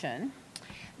mansion.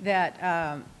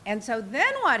 And so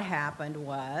then what happened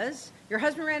was your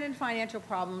husband ran into financial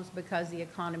problems because the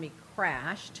economy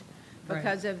crashed,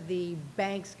 because of the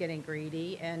banks getting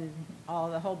greedy and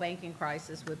the whole banking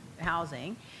crisis with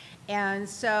housing. And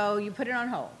so you put it on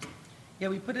hold. Yeah,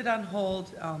 we put it on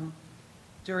hold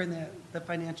during the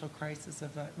financial crisis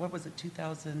of, what was it,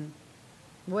 2015,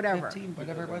 Whatever.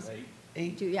 whatever it was?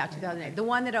 2008. The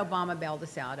one that Obama bailed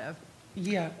us out of.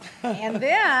 Yeah. And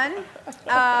then,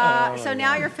 so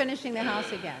now you're finishing the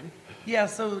house again. Yeah,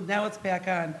 so now it's back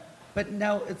on. But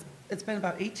now it's been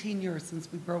about 18 years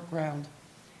since we broke ground.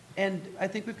 And I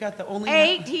think we've got the only...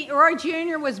 Roy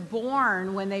Jr. was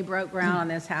born when they broke ground on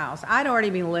this house. I'd already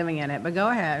been living in it, but go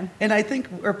ahead. And I think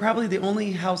we're probably the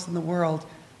only house in the world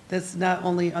that's not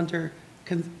only under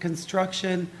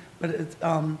construction, but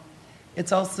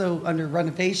it's also under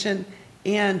renovation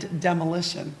and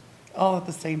demolition all at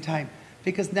the same time.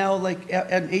 Because now, like,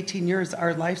 at 18 years,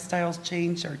 our lifestyles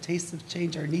changed, our tastes have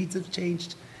changed, our needs have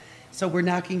changed. So we're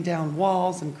knocking down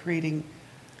walls and creating...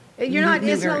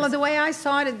 It's not the way I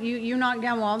saw it. You knocked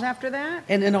down walls after that?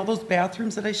 And in all those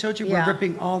bathrooms that I showed you, we're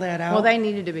ripping all that out. Well, they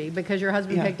needed to be because your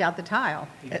husband picked out the tile.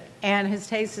 And his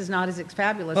taste is not as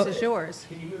fabulous as yours.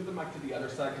 Can you move the mic to the other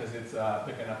side because it's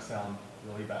picking up sound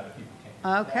really bad if people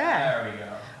can't. Okay. There we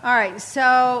go. All right.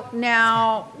 So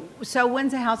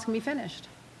when's the house going to be finished?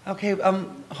 Okay,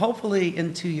 hopefully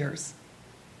in 2 years.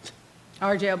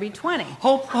 RJ will be 20.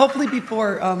 Hopefully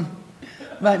before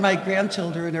my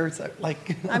grandchildren are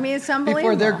like... I mean, it's unbelievable.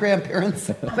 Before their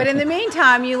grandparents. But in the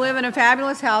meantime, you live in a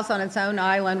fabulous house on its own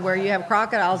island where you have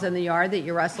crocodiles in the yard that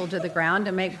you wrestle to the ground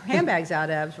to make handbags out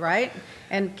of, right?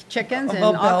 And chickens and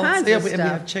all kinds of stuff. We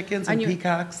have chickens and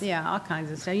peacocks. Yeah, all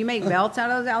kinds of stuff. You make belts out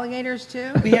of those alligators,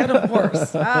 too? We had a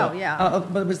horse. Oh, yeah.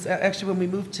 But it was actually when we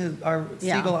moved to our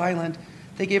Seagull Island,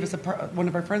 they gave us one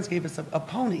of our friends gave us a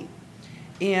pony.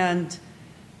 And...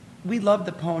 we loved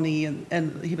the pony,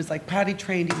 and he was like potty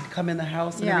trained. He would come in the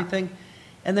house and everything.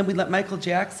 And then we let Michael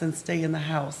Jackson stay in the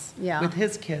house with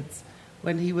his kids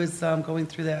when he was going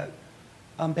through that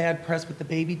bad press with the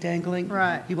baby dangling.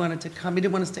 Right. He wanted to come. He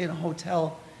didn't want to stay in a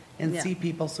hotel and see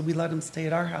people, so we let him stay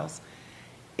at our house.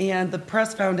 And the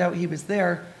press found out he was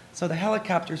there, so the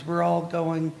helicopters were all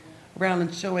going around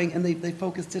and showing, and they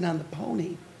focused in on the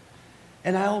pony.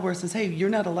 And Isleworth says, hey,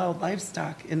 you're not allowed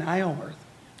livestock in Isleworth,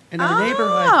 in our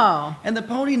neighborhood. And the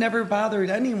pony never bothered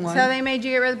anyone. So they made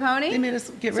you get rid of the pony? They made us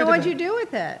get rid of it. So what'd you do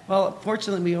with it? Well,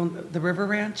 fortunately, we own the River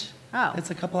Ranch. Oh. It's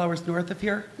a couple hours north of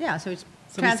here. Yeah, so it's So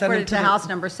we sent transported him to to the- house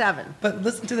number 7. But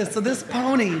listen to this. So this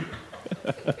pony,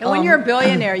 And when you're a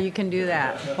billionaire, you can do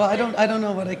that. well, I don't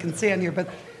know what I can say on here, but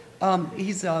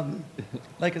he's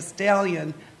like a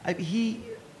stallion. He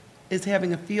is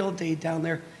having a field day down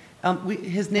there.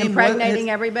 His name Impregnating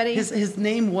was, everybody? His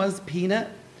name was Peanut,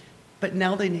 but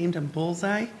now they named him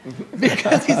Bullseye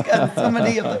because he's got so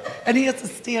many of them, and he has to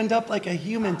stand up like a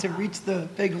human to reach the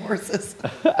big horses.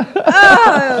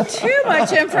 Oh, too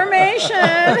much information.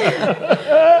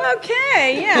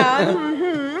 Okay,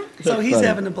 yeah. So he's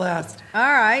having a blast. All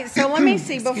right, so let me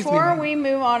see. Excuse me, Before ma'am. we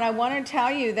move on, I want to tell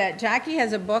you that Jackie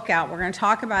has a book out. We're going to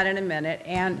talk about it in a minute,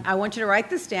 and I want you to write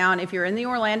this down. If you're in the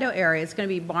Orlando area, it's going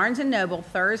to be Barnes & Noble,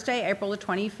 Thursday, April the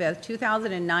 25th,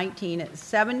 2019 at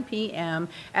 7 p.m.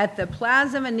 at the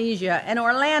Plaza Venezia in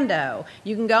Orlando.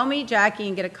 You can go meet Jackie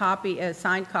and get a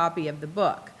signed copy of the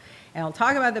book. And I'll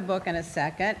talk about the book in a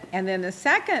second. And then the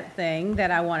second thing that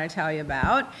I want to tell you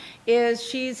about is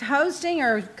she's hosting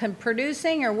or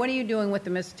producing, or what are you doing with the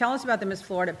Miss? Tell us about the Miss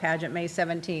Florida pageant May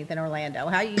 17th in Orlando.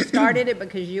 How you started it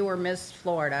because you were Miss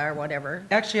Florida or whatever.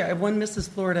 Actually, I won Mrs.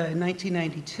 Florida in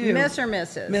 1992. Miss or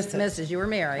Mrs.? Mrs. Mrs. You were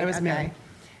married. I was married.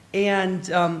 And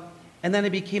then I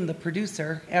became the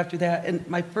producer after that. And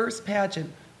my first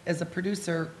pageant as a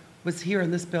producer was here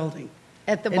in this building.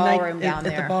 At the In ballroom ni- down at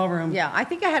there. the ballroom. Yeah, I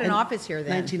think I had an In office here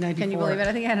then. 1994. Can you believe it?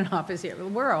 I think I had an office here.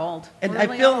 We're old. And We're I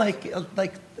really feel old.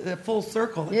 like full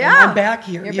circle. Yeah. I'm back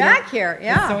here. You're you know? back here.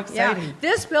 Yeah. It's so exciting. Yeah.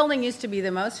 This building used to be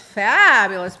the most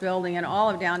fabulous building in all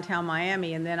of downtown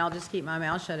Miami, and then I'll just keep my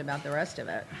mouth shut about the rest of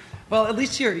it. Well, at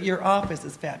least your office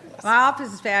is fabulous. My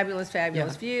office is fabulous Yeah.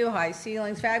 view, high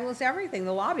ceilings, fabulous everything.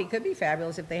 The lobby could be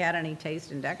fabulous if they had any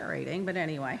taste in decorating, but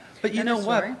anyway. But you end of know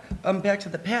what? story. Back to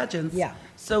the pageants. Yeah.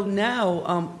 So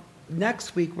now,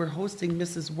 next week, we're hosting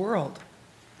Mrs. World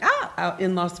out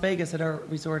in Las Vegas at our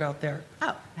resort out there.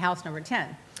 Oh, house number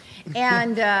 10.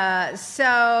 And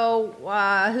so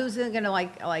who's going to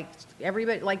like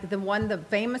everybody, like the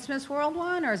famous Miss World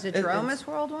one, or is it Jerome Miss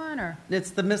World one, or? It's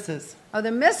the Mrs. Oh, the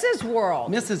Mrs.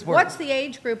 World. Mrs. World. What's the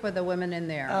age group of the women in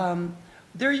there?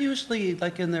 They're usually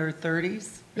like in their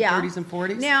 30s, Yeah. 30s and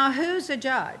 40s. Now, who's a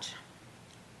judge?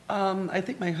 I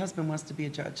think my husband wants to be a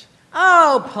judge.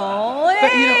 Oh,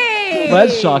 please!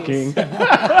 That's shocking.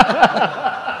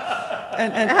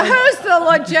 And Who's the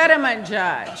legitimate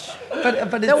judge?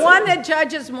 but The it's, one that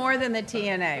judges more than the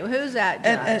TNA. Who's that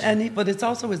judge? but it's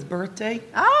also his birthday.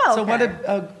 Oh, So what okay.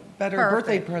 a better Perfect,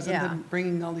 birthday present yeah. than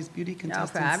bringing all these beauty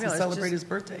contestants to fabulous. celebrate Just- his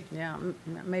birthday. Yeah,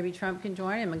 maybe Trump can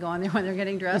join him and go on there when they're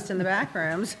getting dressed in the back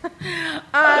rooms.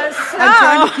 I'm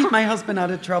trying to keep my husband out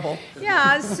of trouble.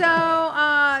 Yeah,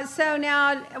 so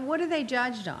now, what are they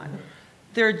judged on?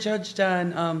 They're judged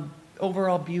on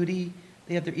overall beauty.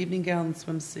 They have their evening gown,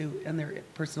 swimsuit, and their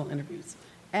personal interviews.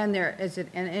 And is it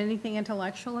anything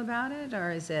intellectual about it,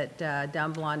 or is it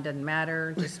dumb blonde doesn't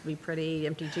matter, just be pretty,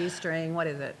 empty G-string? What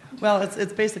is it? Well,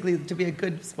 it's basically to be a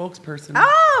good spokesperson.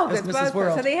 Oh, as good. Mrs.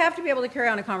 World. So they have to be able to carry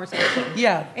on a conversation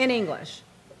Yeah. in English.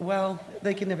 Well,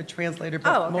 they can have a translator,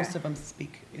 but Oh, okay. most of them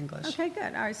speak English. Okay,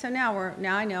 good. All right, so now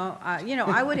I know.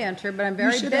 I would enter, but I'm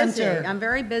very should busy. enter. I'm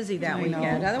very busy that I know.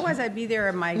 weekend. Otherwise, I'd be there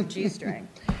in my G-string.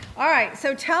 All right,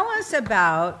 so tell us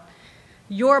about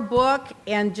your book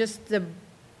and just the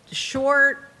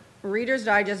short Reader's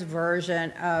Digest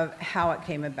version of how it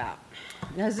came about.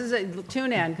 This is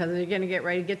tune in because you're going to get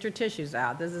ready to get your tissues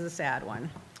out. This is a sad one.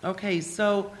 Okay,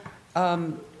 so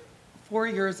 4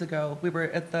 years ago, we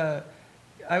were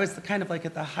I was kind of like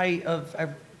at the height of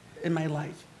in my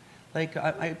life. Like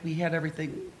we had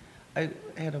everything. I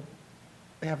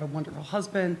have a wonderful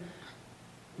husband.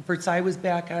 Versailles was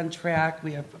back on track.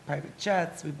 We have private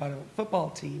jets. We bought a football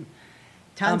team.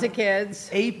 Tons of kids.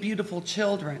 8 beautiful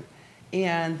children.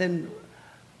 And then,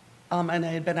 and I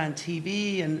had been on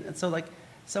TV. And so like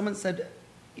someone said,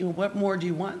 what more do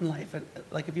you want in life?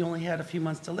 Like if you only had a few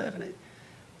months to live. And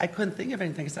I couldn't think of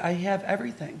anything. I said, I have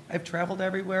everything. I've traveled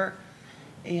everywhere.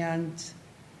 And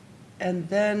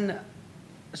then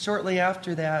shortly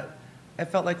after that, I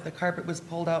felt like the carpet was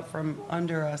pulled out from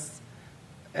under us.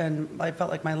 And I felt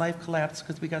like my life collapsed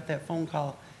because we got that phone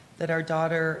call that our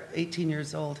daughter, 18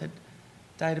 years old, had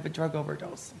died of a drug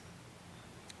overdose.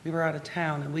 We were out of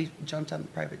town, and we jumped on the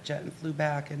private jet and flew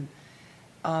back, and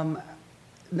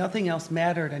nothing else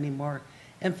mattered anymore.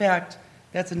 In fact,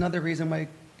 that's another reason why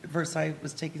Versailles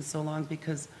was taking so long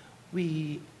because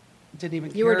we didn't even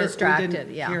care. You were distracted, we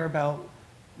didn't yeah. care about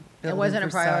It building wasn't a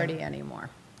Versailles. priority anymore.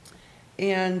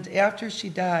 And after she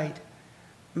died,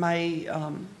 my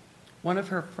one of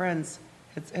her friends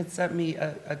had sent me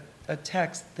a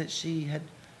text that she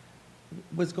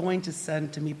was going to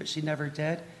send to me, but she never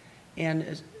did.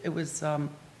 And it was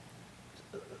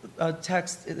a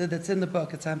text that's in the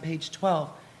book. It's on page 12,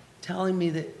 telling me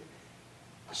that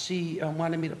she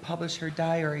wanted me to publish her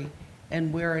diary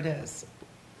and where it is.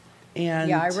 And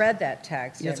Yeah, I read that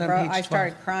text. Yeah, it's It on bro- page I 12.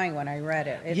 started crying when I read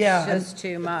it. It's Yeah, just and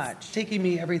too much. It's taking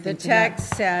me everything. The to that.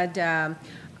 text said,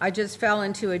 I just fell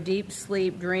into a deep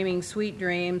sleep, dreaming sweet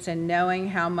dreams and knowing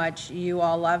how much you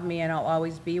all love me and I'll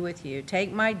always be with you.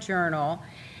 Take my journal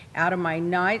out of my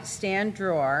nightstand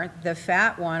drawer, the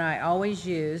fat one I always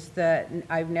use that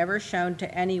I've never shown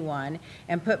to anyone,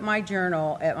 and put my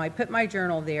journal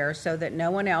there so that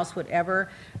no one else would ever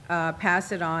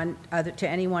pass it on to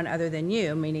anyone other than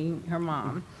you, meaning her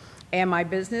mom. And my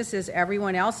business is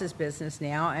everyone else's business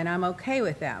now, and I'm okay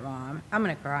with that, Mom. I'm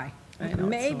going to cry. I know, it's so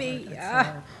Maybe. hard. It's so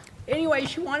hard. Anyway,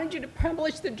 she wanted you to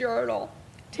publish the journal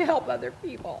to help other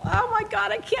people. Oh, my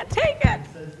God, I can't take it.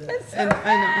 It's so And I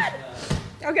bad.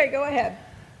 Okay, go ahead.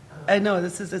 I know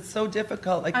it's so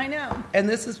difficult. Like I know. and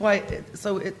this is why.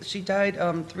 She died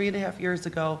 3.5 years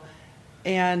ago,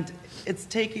 and it's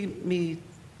taking me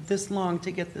this long to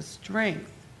get the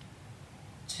strength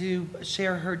to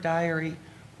share her diary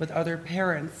with other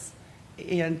parents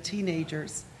and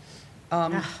teenagers,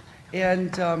 and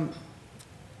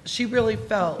she really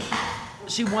felt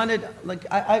she wanted well,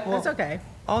 That's okay.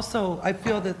 Also, I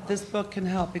feel that this book can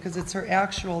help because it's her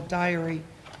actual diary.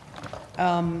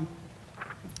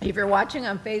 If you're watching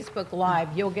on Facebook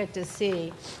Live, you'll get to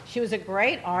see. She was a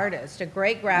great artist, a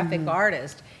great graphic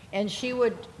artist, and she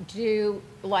would do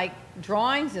like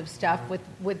drawings of stuff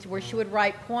with where she would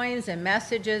write poems and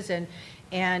messages,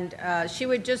 and she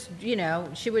would just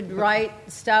she would write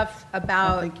stuff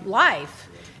about life.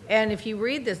 And if you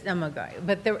read this, oh my God!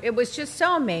 It was just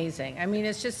so amazing. I mean,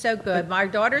 it's just so good. My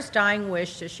daughter's dying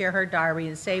wish to share her diary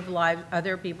and save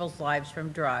other people's lives from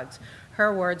drugs.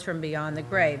 Her Words from Beyond the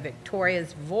Grave,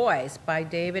 Victoria's Voice by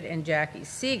David and Jackie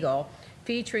Siegel,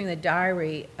 featuring the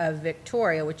diary of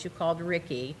Victoria, which you called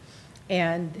Ricky.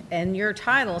 And your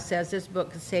title says this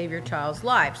book could save your child's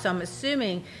life. So I'm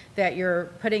assuming that you're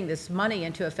putting this money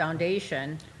into a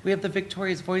foundation. We have the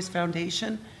Victoria's Voice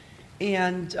Foundation,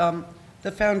 and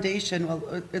the foundation,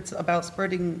 well, it's about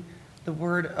spreading the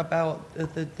word about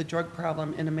the drug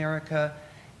problem in America,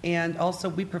 and also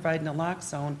we provide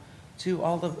naloxone to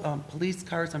all the police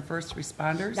cars and first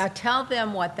responders. Now tell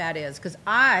them what that is, because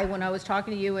when I was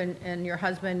talking to you and your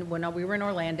husband when we were in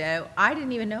Orlando, I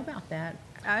didn't even know about that.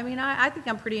 I mean, I think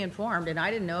I'm pretty informed, and I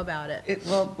didn't know about it.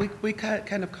 We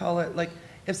kind of call it like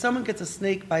if someone gets a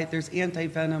snake bite, there's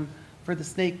anti-venom for the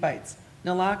snake bites.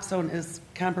 Naloxone is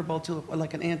comparable to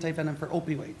like an anti-venom for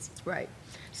opioids. Right.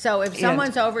 So if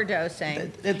someone's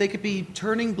overdosing, they could be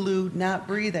turning blue, not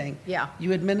breathing. Yeah.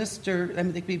 You administer. I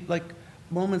mean, they could be like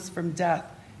moments from death.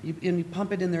 You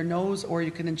pump it in their nose, or you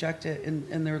can inject it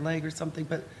in their leg or something.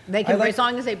 But they can, as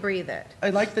long as they breathe it. I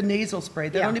like the nasal spray.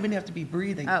 They Yeah. don't even have to be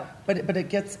breathing. Oh. But it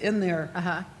gets in there,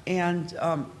 and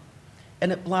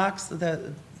it blocks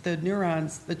the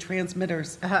neurons, the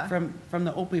transmitters from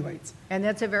the opioids. And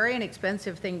that's a very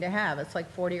inexpensive thing to have. It's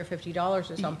like $40 or $50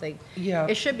 or something. Yeah.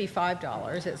 It should be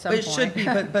 $5 at some But it point. should be.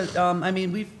 But I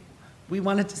mean, we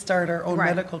wanted to start our own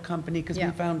Right. medical company because Yeah.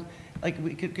 we found like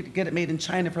we could get it made in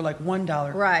China for like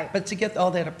 $1. Right. But to get all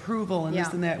that approval and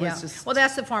this and that was just. Well,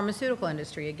 that's the pharmaceutical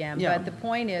industry again. Yeah. But the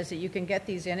point is that you can get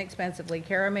these inexpensively,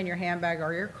 carry them in your handbag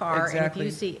or your car, Exactly. and if you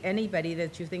see anybody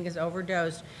that you think is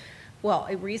overdosed, well,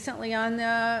 recently on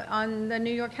the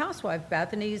New York Housewife,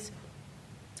 Bethany's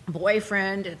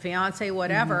boyfriend, fiance,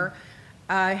 whatever,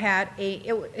 had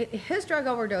his drug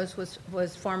overdose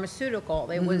was pharmaceutical.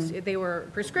 They were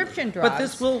prescription drugs. But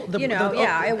this will.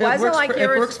 It wasn't like it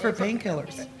works for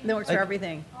painkillers. It works Like- for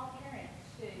everything. All parents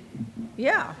should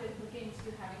Yeah. look into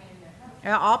having it in their house.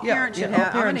 Yeah, all parents should all have.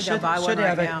 I'm going parents to go buy one should right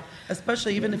have it, now.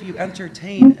 especially even if you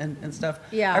entertain and stuff.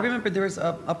 Yeah. I remember there was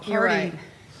a You're party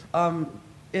right.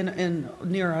 in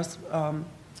near us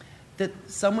that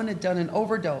someone had done an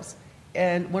overdose,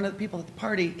 and one of the people at the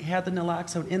party had the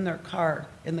naloxone in their car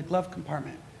in the glove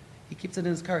compartment. He keeps it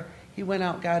in his car. He went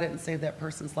out, got it, and saved that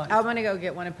person's life. I'm going to go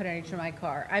get one and put it in my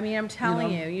car. I mean, I'm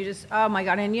telling you just, oh my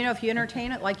God. And if you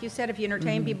entertain it, like you said, if you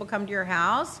entertain people come to your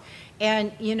house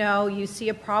and, you see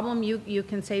a problem, you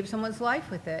can save someone's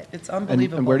life with it. It's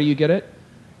unbelievable. And where do you get it?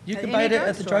 You At can any buy it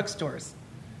at the drugstore. drugstores.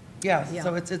 Yeah, Yeah.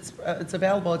 so it's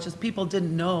available. It's just people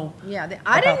didn't know. Yeah,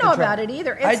 I didn't the know drug. about it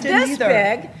either. I It's didn't this either.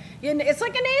 big. It's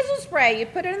like a nasal spray. You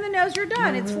put it in the nose, you're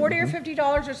done. It's $40 or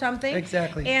 $50 or something.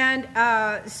 Exactly. And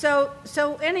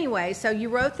so anyway, so you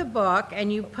wrote the book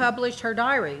and you published her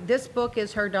diary. This book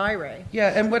is her diary. Yeah,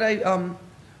 and what I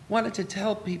wanted to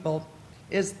tell people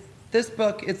is this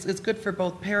book, it's good for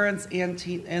both parents and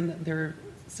their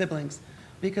siblings,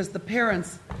 because the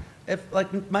parents, if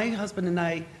like my husband and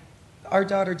I, our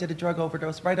daughter did a drug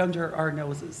overdose right under our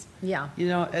noses. Yeah. You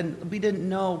know, and we didn't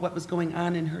know what was going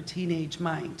on in her teenage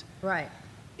mind. Right.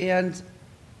 And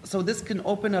so this can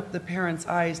open up the parents'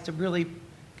 eyes to really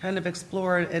kind of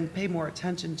explore and pay more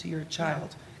attention to your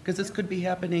child, because this could be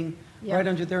happening Yeah. right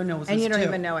under their noses, And you don't too.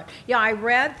 even know it. Yeah, I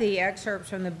read the excerpts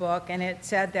from the book, and it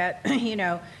said that,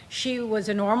 she was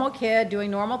a normal kid doing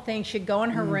normal things. She'd go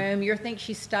in her room. You think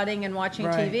she's studying and watching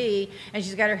Right. TV, and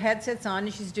she's got her headsets on,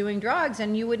 and she's doing drugs,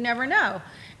 and you would never know.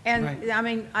 And, Right. I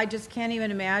mean, I just can't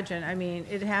even imagine. I mean,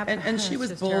 it happened. And she It's was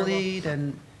just terrible. bullied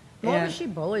and... What and- was she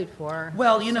bullied for?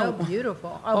 Well, So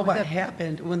beautiful. Oh, what the-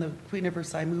 happened when the Queen of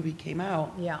Versailles movie came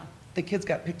out? Yeah. The kids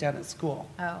got picked on at school.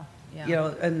 Oh, yeah. You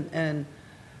know, and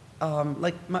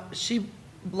she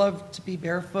loved to be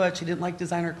barefoot. She didn't like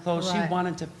designer clothes. Right. She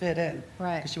wanted to fit in.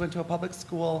 Right. 'Cause she went to a public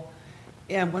school,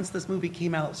 and once this movie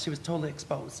came out, she was totally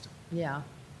exposed. Yeah.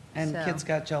 And So- kids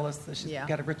got jealous that she's Yeah.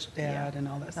 got a rich dad Yeah. and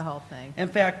all this. The whole thing. In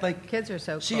fact, like Kids are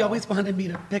so she cruel. always wanted me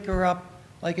to pick her up,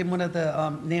 like in one of the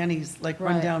nannies, like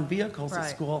Right. rundown vehicles Right. at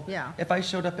school. Yeah. If I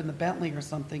showed up in the Bentley or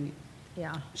something,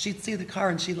 Yeah. she'd see the car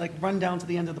and she'd like run down to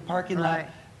the end of the parking lot Right.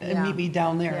 and Yeah. meet me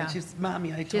down there. Yeah. And she's,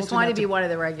 Mommy, I told Just you wanted not to be one of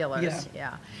the regulars.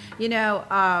 Yeah.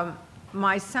 Yeah.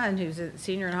 My son, who's a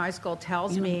senior in high school,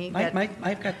 tells me that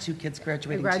I've got two kids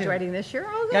graduating, they're graduating too. this year.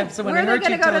 Oh, good. Yeah, so when Where I are they heard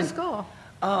going you to go to telling- school?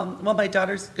 Well, my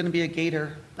daughter's going to be a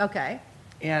Gator, Okay.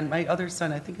 and my other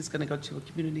son, I think, is going to go to a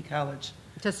community college.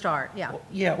 To start, yeah.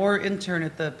 Yeah, or intern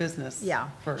at the business Yeah.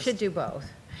 first. Should do both.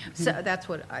 So that's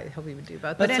what I hope he would do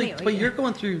both. But, But so- anyway. but you're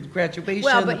going through graduation.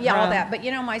 Well, but the yeah, all prom. that. But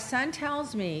my son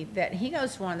tells me that he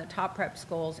goes to one of the top prep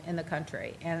schools in the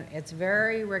country, and it's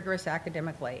very rigorous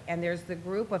academically. And there's the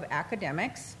group of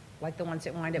academics, like the ones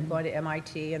that wind up going to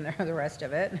MIT and the rest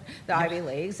of it, the Ivy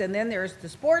Leagues. And then there's the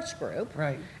sports group.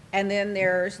 Right. And then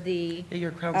there's the Yeah,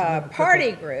 your crown's a little bit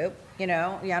party group.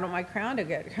 Yeah, I don't want my crown to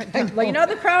get. Well,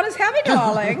 the crown is heavy,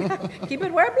 darling. Keep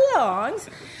it where it belongs.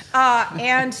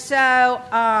 And so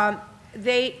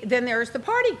then there's the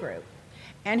party group.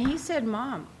 And he said,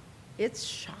 Mom, it's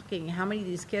shocking how many of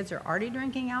these kids are already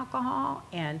drinking alcohol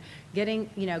and getting,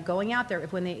 going out there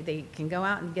when they can go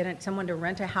out and get someone to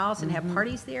rent a house and have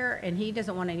parties there, and he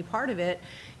doesn't want any part of it.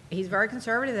 He's very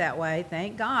conservative that way,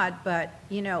 thank God, but,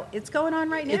 it's going on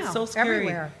right now. It's so scary.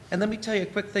 Everywhere. And let me tell you a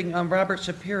quick thing. Robert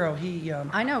Shapiro, he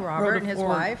I know Robert wrote a and his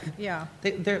foreword. wife, yeah.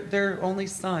 Their only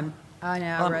son I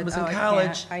know. was in I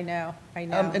college. can't. I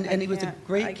know. And he was a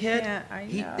great kid.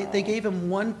 I They gave him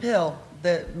one pill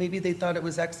that maybe they thought it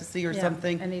was ecstasy or Yeah,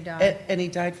 something. and he died. And he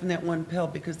died from that one pill,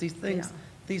 because these things, Yeah.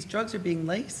 these drugs are being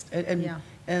laced, Yeah.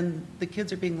 and the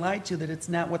kids are being lied to that it's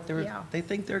not what Yeah. they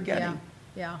think they're getting.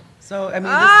 Yeah. So, I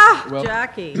mean, Well,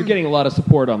 Jackie. You're getting a lot of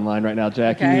support online right now,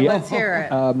 Jackie. Okay, let's hear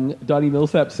it. Donnie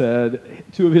Millsap said,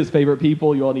 two of his favorite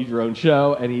people, you all need your own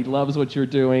show, and he loves what you're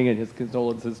doing, and his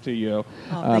condolences to you,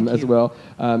 thank as you. well.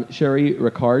 Sherry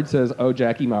Ricard says, oh,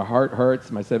 Jackie, my heart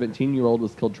hurts. My 17-year-old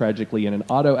was killed tragically in an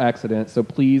auto accident, so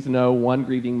please know one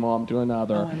grieving mom to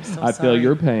another. Oh, I'm so I feel sorry.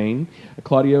 your pain.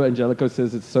 Claudio Angelico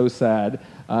says it's so sad.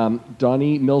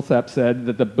 Donnie Millsap said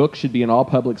that the book should be in all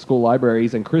public school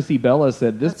libraries, and Chrissy Bella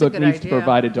said this That's a book good needs to be idea.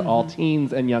 provided to all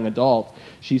teens and young adults.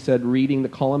 She said reading the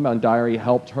Columbine Diary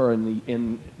helped her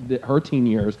in her teen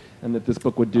years, and that this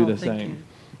book would do Oh, the thank same.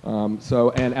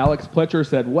 And Alex Pletcher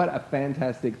said, what a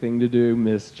fantastic thing to do,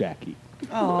 Miss Jackie.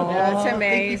 oh, That's thank you,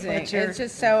 amazing. Fletcher. It's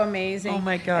just so amazing. Oh,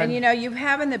 my God. And you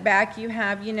have in the back, you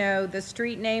have, the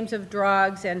street names of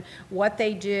drugs and what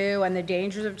they do and the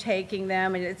dangers of taking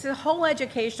them. And it's a whole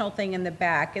educational thing in the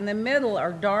back. In the middle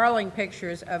are darling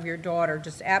pictures of your daughter,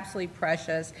 just absolutely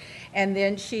precious. And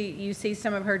then you see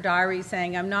some of her diary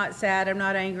saying, I'm not sad, I'm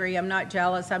not angry, I'm not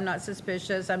jealous, I'm not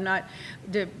suspicious, I'm not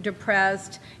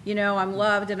depressed. I'm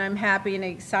loved and I'm happy and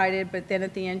excited. But then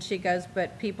at the end she goes,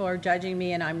 but people are judging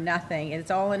me and I'm nothing. It's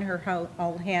all in her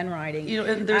old handwriting.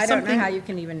 And there's I don't know something- how you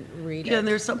can even read Yeah, it. and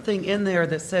there's something in there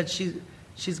that said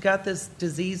she's got this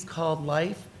disease called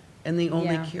life, and the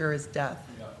only Yeah. cure is death.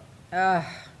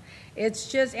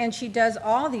 It's just, and she does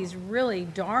all these really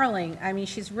darling, I mean,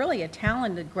 she's really a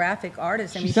talented graphic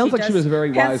artist. I She mean, sounds like she does was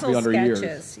very wise pencil beyond her years.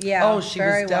 sketches. Yeah. Oh, she was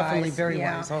very definitely wise. very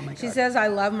Yeah. wise. Oh, my She God. says, I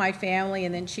love my family,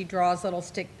 and then she draws little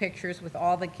stick pictures with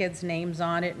all the kids' names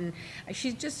on it, and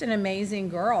she's just an amazing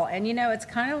girl. And, you know, it's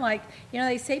kind of like, you know,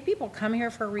 they say people come here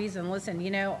for a reason. Listen,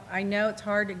 you know, I know it's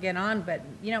hard to get on, but,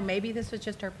 you know, maybe this was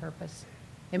just her purpose.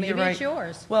 And maybe You're it's right.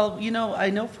 yours. Well, you know, I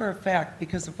know for a fact,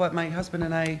 because of what my husband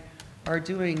and I are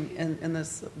doing in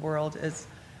this world, is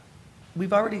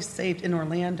we've already saved in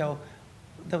Orlando,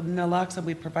 the naloxone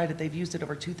we provided, they've used it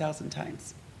over 2,000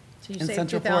 times. So you in saved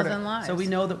Central 2,000 Florida. lives. So we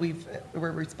know that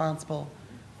we're responsible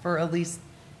for at least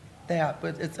that,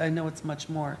 but I know it's much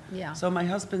more. Yeah. So my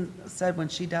husband said when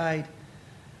she died,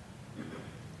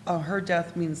 her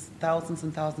death means thousands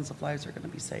and thousands of lives are going to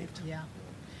be saved. Yeah.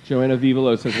 Joanna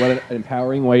Vivolo says, what an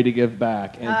empowering way to give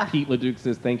back. And Pete LeDuc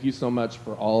says, thank you so much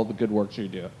for all the good work you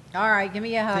do. All right, give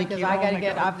me a hug Thank because you. I Oh, got to my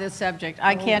get God. off this subject.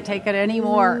 I can't take it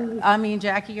anymore. I mean,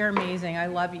 Jackie, you're amazing. I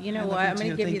love you. You know I love what? you I'm going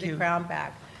to too. give you Thank the you. crown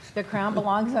back. The crown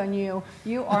belongs on you.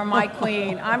 You are my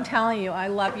queen. I'm telling you, I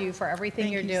love you for everything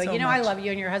Thank you're you doing. so You know, I much. love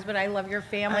you and your husband. I love your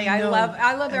family. I I know.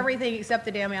 love everything except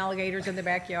the damn alligators in the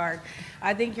backyard.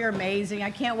 I think you're amazing.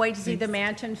 I can't wait to see the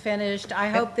mansion finished. I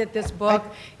hope that this book,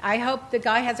 I hope the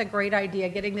guy has a great idea,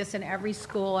 getting this in every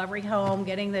school, every home,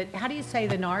 getting the, how do you say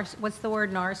the NARS? What's the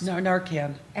word, NARS? No,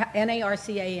 Narcan.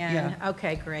 Narcan. Yeah.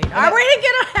 Okay, great. I'm ready to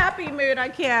get a happy mood. I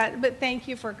can't, but thank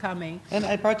you for coming. And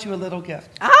I brought you a little gift.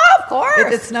 Oh, of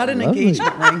course. It's not an Lovely.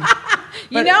 engagement ring.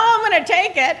 You know I'm going to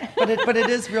take it. But it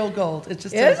is real gold. It's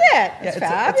just Is it? Yeah, It's it's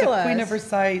fabulous. a Queen of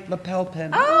Versailles lapel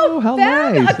pin. Oh, how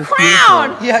that, nice. a That's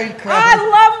crown. Yeah, a crown. I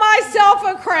love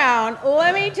myself a crown.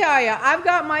 Let me tell you, I've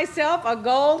got myself a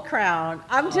gold crown.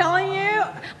 I'm telling you,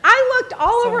 I looked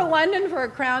all over London for a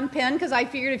crown pin because I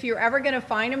figured if you're ever going to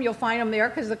find them, you'll find them there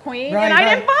because the Queen. Right, and I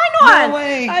right. didn't find one. No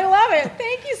way. I love it.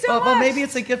 Thank you so much. Well, maybe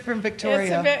it's a gift from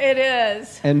Victoria. It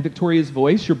is. And Victoria's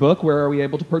Voice, your book, where are we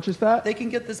able to purchase that? They can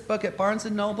get this book at Barnes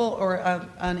 & Noble or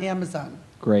on Amazon.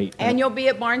 Great. And you'll be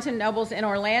at Barnes & Noble's in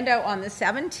Orlando on the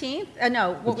 17th.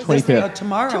 No, what was The this? 25th.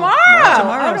 Tomorrow. Tomorrow.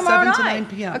 Tomorrow, Oh, tomorrow 7 to night. 9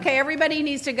 p.m. Okay, everybody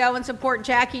needs to go and support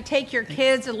Jackie. Take your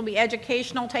kids. It'll be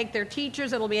educational. Take their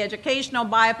teachers. It'll be educational.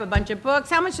 Buy up a bunch of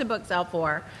books. How much do books sell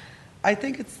for? I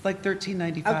think it's like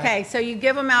 $13.95. Okay, so you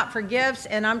give them out for gifts,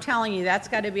 and I'm telling you, that's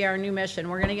got to be our new mission.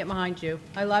 We're going to get behind you.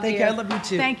 I love Thank you. you. I love you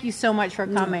too. Thank you so much for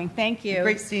coming. Thank you.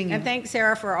 Great seeing you. And thanks,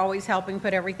 Sarah, for always helping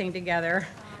put everything together.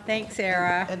 Thanks,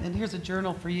 Sarah. And here's a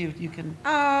journal for you. You can,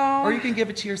 Oh. or you can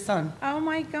give it to your son. Oh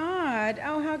my God!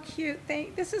 Oh, how cute!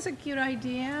 This is a cute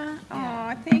idea.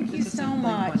 Oh, thank you This is so a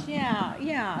blank much. one.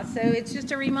 Yeah. So it's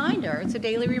just a reminder. It's a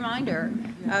daily reminder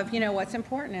of what's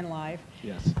important in life.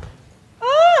 Yes.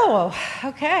 Oh,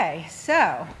 okay.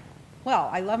 So, well,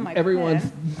 I love my Everyone's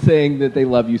pen. saying that they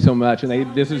love you so much,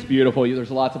 and this is beautiful.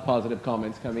 There's lots of positive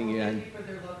comments coming in. For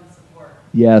their love and support.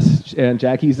 Yes, and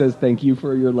Jackie says thank you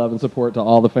for your love and support to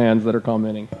all the fans that are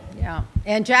commenting. Yeah.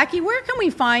 And Jackie, where can we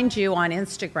find you on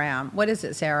Instagram? What is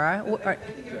it, Sarah?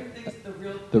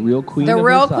 The Real Queen The of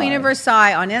Real Versailles. Queen of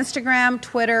Versailles on Instagram,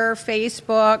 Twitter,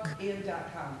 Facebook,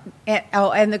 And.com.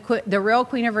 and the Real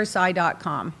Queen of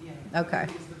Versailles.com. Yeah. Okay.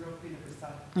 It's the real Queen of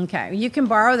Versailles. Okay, you can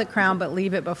borrow the crown, but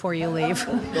leave it before you leave.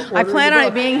 I plan on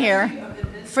it being here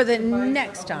for the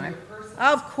next time.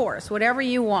 Of course, whatever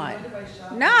you want.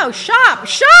 No, shop.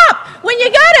 When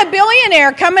you got a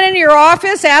billionaire coming into your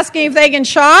office asking if they can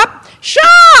shop.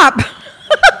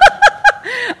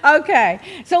 Okay,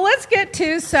 so let's get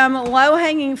to some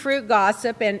low-hanging fruit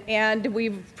gossip, and we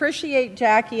appreciate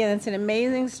Jackie, and it's an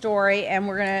amazing story, and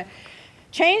we're going to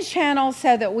change channels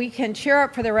so that we can cheer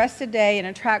up for the rest of the day and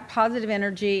attract positive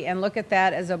energy and look at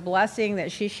that as a blessing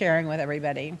that she's sharing with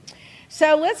everybody.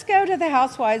 So let's go to the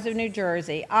Housewives of New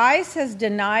Jersey. ICE has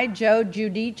denied Joe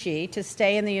Giudice to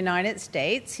stay in the United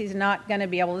States. He's not going to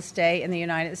be able to stay in the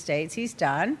United States. He's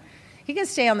done. He can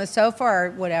stay on the sofa or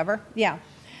whatever. Yeah.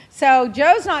 So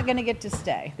Joe's not going to get to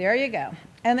stay. There you go.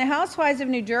 And the Housewives of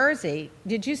New Jersey,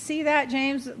 did you see that,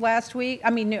 James, last week? I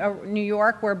mean, New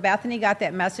York, where Bethany got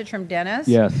that message from Dennis?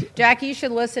 Yes. Jackie, you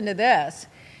should listen to this.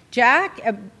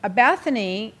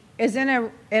 Bethany is in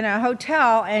a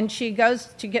hotel, and she goes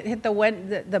to hit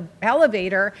the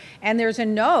elevator, and there's a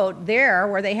note there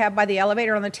where they have by the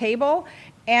elevator on the table,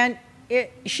 and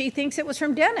she thinks it was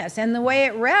from Dennis. And the way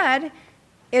it read,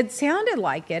 it sounded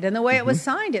like it. And the way it was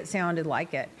signed, it sounded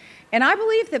like it. And I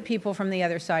believe that people from the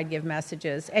other side give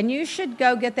messages. And you should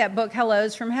go get that book,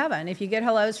 Hellos from Heaven. If you get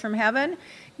Hellos from Heaven,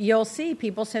 you'll see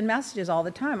people send messages all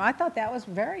the time. I thought that was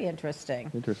very interesting.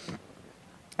 Interesting.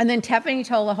 And then Tiffany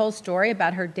told the whole story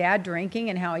about her dad drinking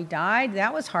and how he died.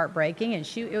 That was heartbreaking, and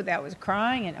that was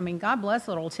crying. And I mean, God bless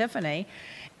little Tiffany.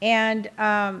 And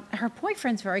her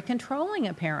boyfriend's very controlling,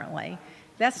 apparently.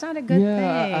 That's not a good thing.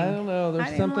 Yeah, I don't know.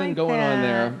 There's something going on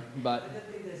there, but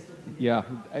yeah.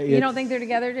 You don't think they're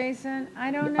together, Jason?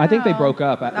 I don't know. I think they broke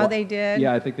up. Oh, they did?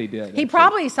 Yeah, I think they did. He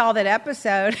probably saw that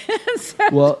episode. So.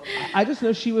 Well, I just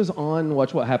know she was on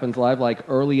Watch What Happens Live like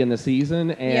early in the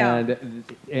season, and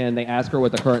they asked her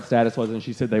what the current status was, and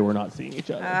she said they were not seeing each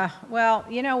other. Well,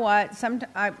 you know what?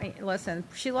 Listen,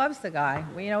 she loves the guy.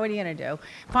 Well, you know, what are you going to do?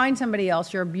 Find somebody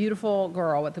else. You're a beautiful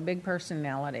girl with a big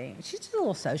personality. She's just a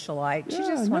little socialite. She's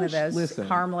just one of those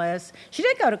harmless. She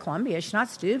did go to Columbia. She's not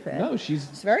stupid. No, she's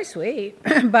very sweet.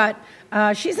 But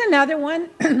she's another one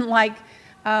like,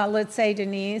 let's say,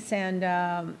 Denise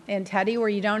and Teddy, where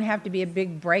you don't have to be a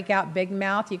big breakout, big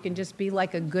mouth. You can just be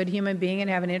like a good human being and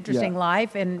have an interesting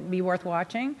life and be worth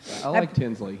watching. I like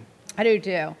Tinsley. I do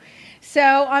too. So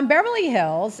on Beverly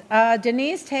Hills,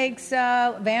 Denise takes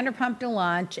Vanderpump to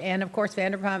lunch, and of course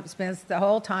Vanderpump spends the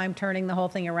whole time turning the whole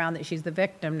thing around that she's the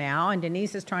victim now, and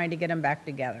Denise is trying to get them back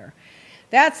together.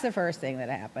 That's the first thing that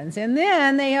happens. And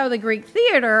then they have the Greek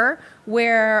Theater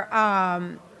where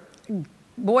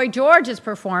Boy George is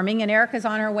performing, and Erica's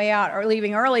on her way out or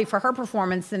leaving early for her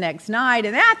performance the next night.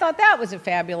 And I thought that was a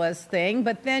fabulous thing.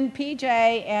 But then PJ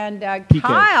and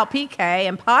Kyle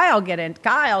get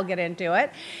into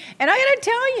it. And I got to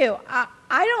tell you,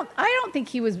 I don't think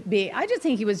he was being. I just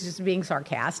think he was just being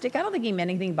sarcastic. I don't think he meant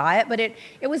anything by it. But it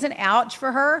was an ouch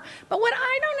for her. But what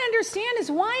I don't understand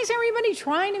is why is everybody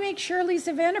trying to make sure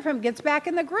Lisa Vanderpump gets back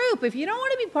in the group? If you don't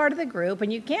want to be part of the group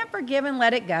and you can't forgive and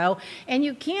let it go, and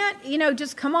you can't,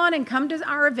 just come on and come to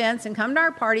our events and come to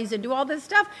our parties and do all this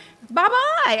stuff,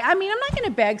 bye-bye. I mean, I'm not going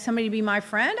to beg somebody to be my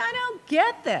friend. I don't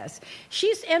get this.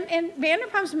 And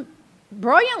Vanderpump's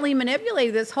brilliantly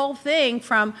manipulated this whole thing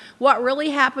from what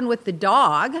really happened with the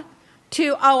dog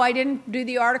to, I didn't do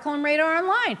the article in Radar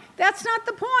Online. That's not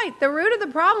the point. The root of the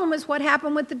problem is what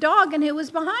happened with the dog and who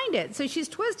was behind it. So she's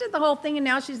twisted the whole thing, and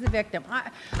now she's the victim.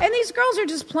 And these girls are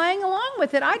just playing along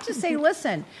with it. I just say,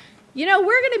 listen, we're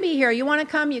going to be here. You want to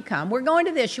come, you come. We're going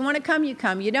to this. You want to come, you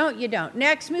come. You don't, you don't.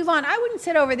 Next, move on. I wouldn't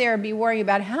sit over there and be worrying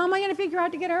about how am I going to figure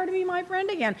out to get her to be my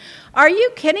friend again. Are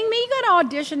you kidding me? You got to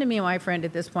audition to be my friend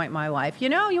at this point in my life. You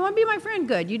want to be my friend?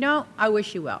 Good. You don't? I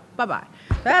wish you well. Bye-bye.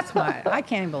 That's I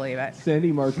can't believe it.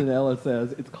 Sandy Martinella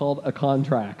says it's called a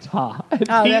contract. Ha.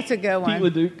 That's a good one.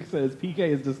 Pete LeDuc says PK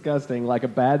is disgusting, like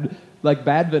bad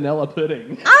vanilla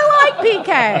pudding. I like PK.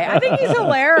 I think he's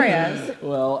hilarious.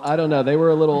 Well, I don't know. They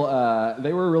were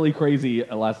they were really crazy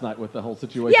last night with the whole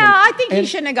situation. Yeah, I think he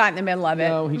shouldn't have gotten in the middle of it.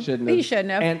 No, he shouldn't have. He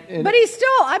shouldn't have. And but he's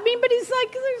still,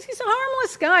 he's a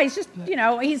harmless guy. He's just,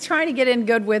 he's trying to get in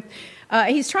good with,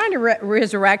 he's trying to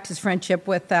resurrect his friendship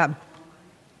with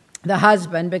the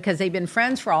husband, because they've been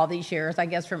friends for all these years, I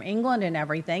guess, from England and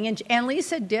everything. And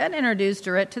Lisa did introduce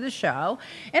her to the show.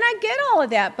 And I get all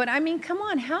of that. But, I mean, come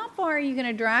on. How far are you going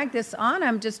to drag this on?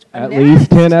 I'm just at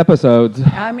least 10 episodes.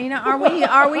 I mean, are we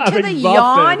to the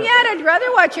yawn yet? I'd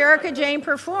rather watch Erica Jane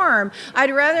perform.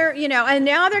 I'd rather, and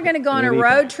now they're going to go on a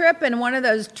road trip in one of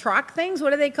those truck things.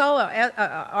 What do they call it?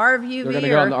 RV? They're going to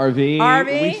go on the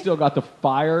RV. We still got the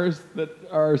fires that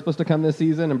are supposed to come this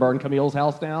season and burn Camille's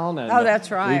house down. And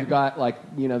that's right. We've got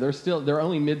they're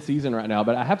only mid-season right now,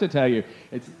 but I have to tell you,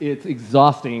 it's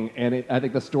exhausting, and I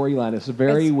think the storyline is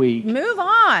very weak. Move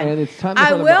on. And it's time.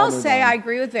 I will say I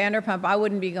agree with Vanderpump. I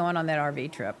wouldn't be going on that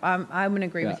RV trip. I'm going to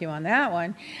agree with you on that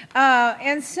one.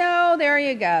 And so there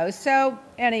you go. So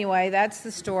anyway, that's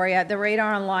the story at the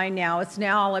Radar Online now. It's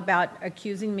now all about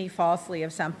accusing me falsely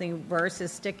of something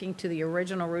versus sticking to the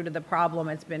original root of the problem.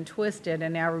 It's been twisted,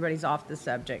 and now everybody's off the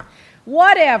subject.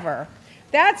 Whatever.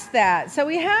 That's that. So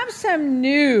we have some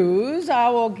news.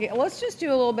 Let's just do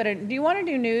a little bit of. Do you want to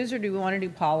do news or do we want to do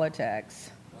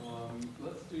politics?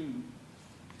 Let's do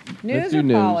news or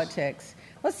politics.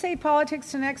 Let's say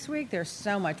politics to next week. There's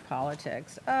so much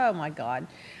politics. Oh my God.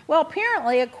 Well,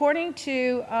 apparently, according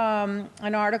to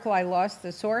an article, I lost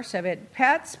the source of it.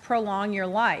 Pets prolong your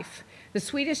life. The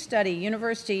Swedish study,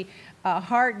 University.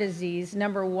 Heart disease,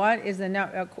 number one,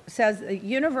 says a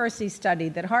university study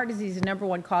that heart disease is the number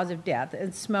one cause of death,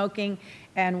 and smoking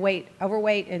and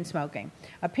overweight and smoking.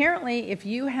 Apparently, if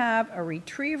you have a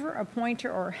retriever, a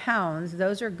pointer, or hounds,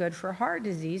 those are good for heart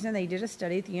disease, and they did a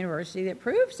study at the university that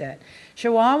proves it.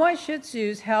 Chihuahua Shih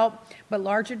Tzus help, but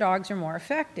larger dogs are more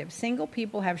effective. Single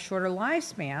people have shorter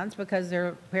lifespans because they're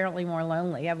apparently more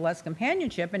lonely, have less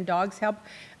companionship, and dogs help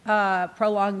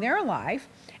prolong their life.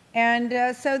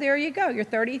 And so there you go. You're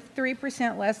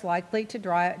 33% less likely to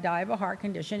die of a heart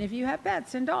condition if you have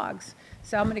pets and dogs.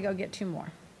 So I'm going to go get two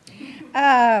more.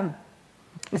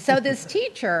 So this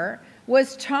teacher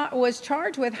was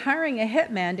charged with hiring a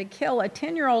hitman to kill a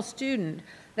 10-year-old student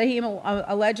that he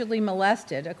allegedly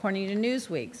molested, according to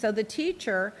Newsweek. So the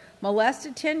teacher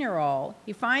molested 10-year-old.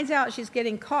 He finds out she's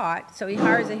getting caught, so he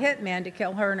hires a hitman to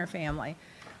kill her and her family.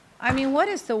 I mean, what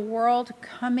is the world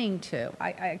coming to?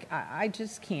 I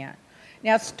just can't.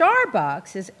 Now,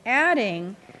 Starbucks is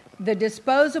adding the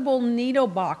disposable needle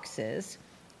boxes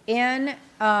in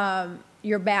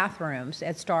your bathrooms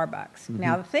at Starbucks. Mm-hmm.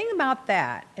 Now, the thing about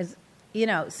that is,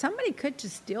 somebody could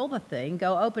just steal the thing,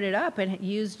 go open it up, and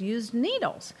use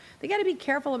needles. They got to be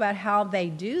careful about how they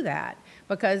do that,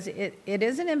 because it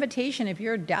is an invitation if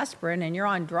you're desperate and you're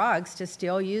on drugs to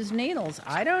still use needles.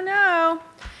 I don't know.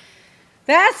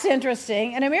 That's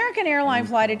interesting. An American airline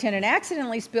flight attendant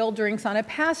accidentally spilled drinks on a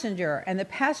passenger, and the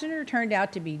passenger turned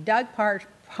out to be Doug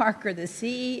Parker, the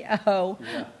CEO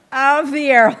of the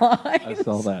airline. I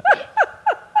saw that.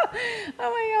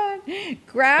 Oh my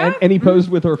God! And he posed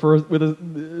with her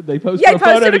they posted a photo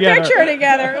posted together. a picture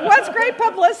together. What's great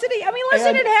publicity? I mean,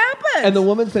 listen, it happens. And the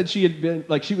woman said she had been,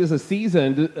 she was a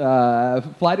seasoned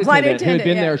flight attendant who had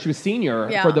been there. She was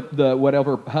senior for the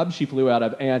whatever hub she flew out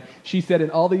of. And she said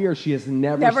in all the years she has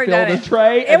never spilled a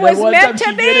tray. It was meant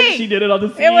to be. She did it on the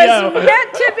CEO. It was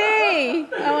meant to be.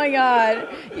 Oh my God.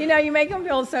 You make them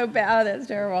feel so bad. Oh, that's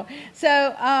terrible.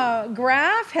 So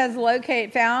Graf has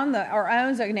found or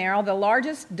owns now the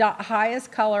largest,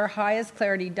 highest color, highest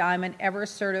clarity diamond ever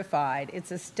certified.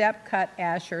 It's a step-cut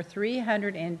Asher,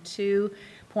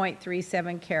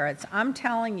 302.37 carats. I'm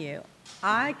telling you,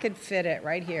 I could fit it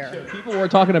right here. People were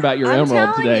talking about your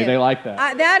emerald today. They like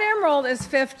that. That emerald is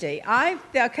 50.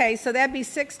 Okay, so that'd be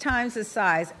 6 times the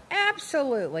size.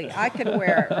 Absolutely. I could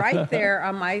wear it right there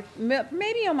on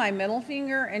maybe on my middle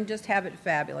finger and just have it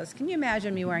fabulous. Can you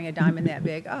imagine me wearing a diamond that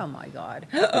big? Oh, my God.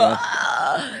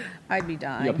 I'd be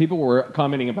dying. Yeah, people were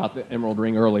commenting about the emerald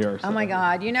ring earlier. So. Oh, my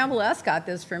God. Les got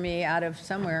this for me out of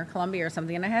somewhere, Columbia or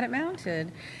something, and I had it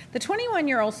mounted. The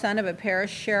 21-year-old son of a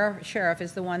parish sheriff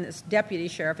is the one that's deputy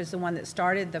sheriff is the one that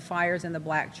started the fires in the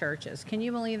black churches. Can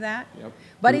you believe that? Yep.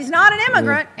 But he's not an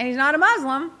immigrant, and he's not a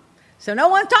Muslim, so no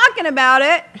one's talking about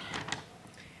it.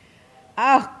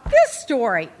 Oh, this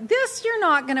story, you're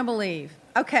not going to believe.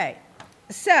 Okay,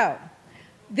 so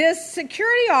this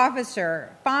security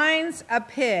officer finds a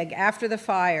pig after the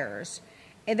fires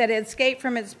that had escaped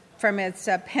from its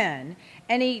pen,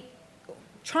 and he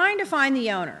trying to find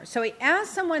the owner. So he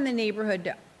asked someone in the neighborhood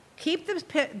to keep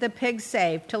the pig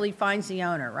safe till he finds the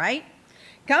owner, right?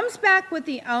 Comes back with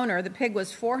the owner. The pig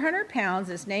was 400 pounds.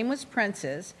 His name was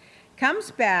Princess. Comes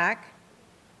back.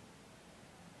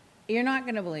 You're not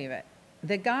going to believe it.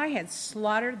 The guy had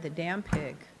slaughtered the damn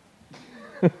pig.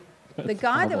 The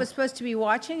guy that was supposed to be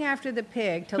watching after the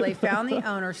pig till they found the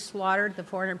owner slaughtered the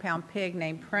 400-pound pig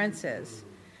named Princess.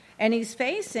 And he's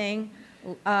facing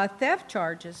theft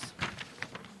charges.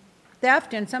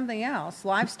 Theft and something else,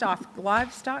 livestock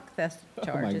theft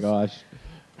charges. Oh my gosh.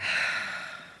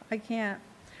 I can't.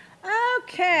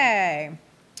 Okay.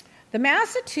 The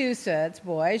Massachusetts,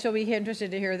 boys, you'll be interested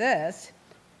to hear this,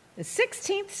 the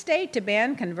 16th state to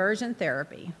ban conversion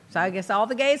therapy. So I guess all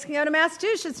the gays can go to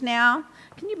Massachusetts now.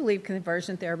 Can you believe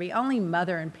conversion therapy? Only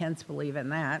Mother and Pence believe in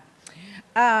that.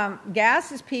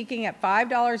 Gas is peaking at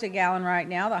 $5 a gallon right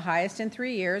now, the highest in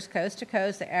 3 years. Coast to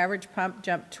coast, the average pump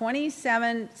jumped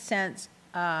 27 cents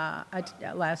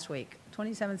last week,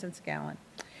 27 cents a gallon.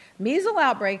 Measles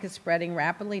outbreak is spreading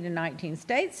rapidly to 19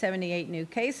 states, 78 new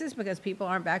cases because people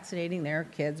aren't vaccinating their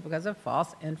kids because of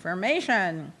false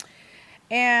information.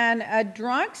 And a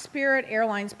drunk Spirit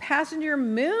Airlines passenger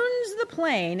moons the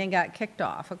plane and got kicked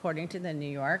off, according to the New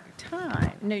York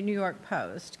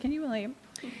Post. Can you believe?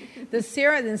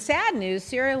 In sad news,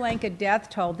 Sri Lanka death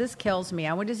toll. This kills me.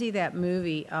 I went to see that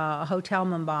movie, Hotel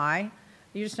Mumbai.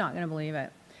 You're just not going to believe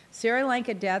it. Sri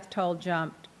Lanka death toll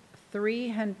jumped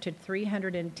 300 to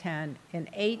 310.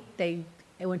 They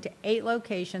went to 8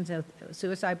 locations of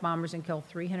suicide bombers and killed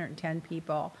 310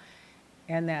 people.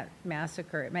 And that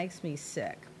massacre, it makes me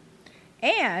sick.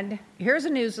 And here's a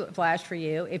news flash for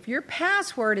you. If your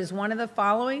password is one of the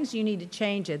followings, you need to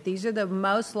change it. These are the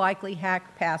most likely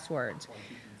hacked passwords.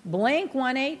 Blink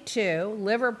 182,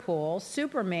 Liverpool,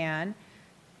 Superman,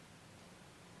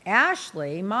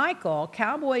 Ashley, Michael,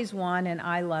 Cowboys 1, and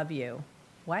I love you.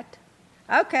 What?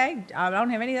 Okay, I don't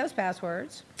have any of those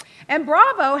passwords. And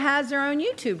Bravo has their own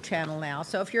YouTube channel now.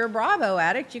 So if you're a Bravo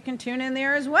addict, you can tune in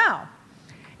there as well.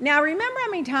 Now, remember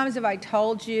how many times have I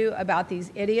told you about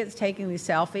these idiots taking these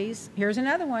selfies? Here's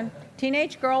another one.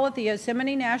 Teenage girl at the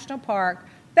Yosemite National Park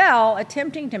fell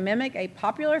attempting to mimic a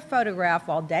popular photograph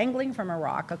while dangling from a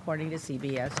rock, according to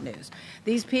CBS News.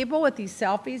 These people with these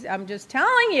selfies, I'm just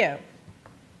telling you.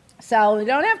 So we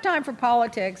don't have time for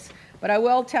politics, but I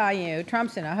will tell you,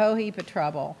 Trump's in a whole heap of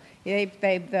trouble.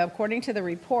 According to the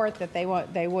report that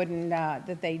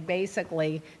they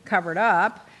basically covered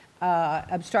up,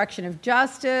 obstruction of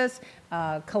justice.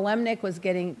 Kalemnik was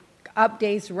getting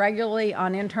updates regularly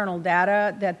on internal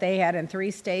data that they had in 3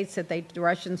 states that the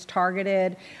Russians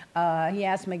targeted. He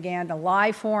asked McGahn to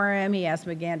lie for him. He asked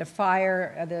McGahn to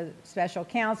fire the special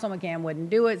counsel. McGahn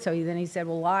wouldn't do it, so then he said,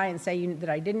 well, lie and say that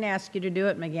I didn't ask you to do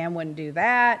it. McGahn wouldn't do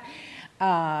that.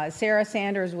 Sarah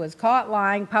Sanders was caught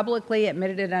lying publicly,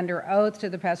 admitted it under oath to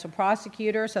the special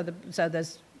prosecutor. So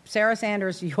this Sarah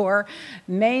Sanders, your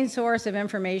main source of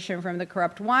information from the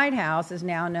corrupt White House, is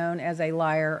now known as a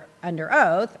liar under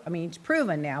oath. I mean, it's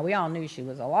proven now. We all knew she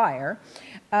was a liar.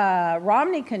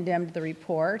 Romney condemned the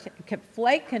report.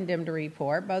 Flake condemned the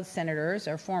report, both senators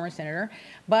or former senator,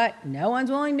 but no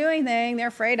one's willing to do anything. They're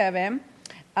afraid of him.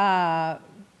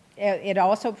 It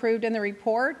also proved in the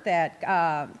report that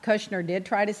Kushner did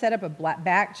try to set up a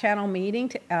back channel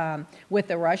meeting with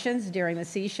the Russians during the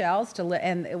Seychelles,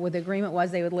 and the agreement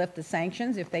was they would lift the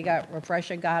sanctions if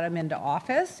Russia got him into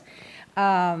office.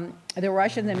 The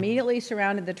Russians immediately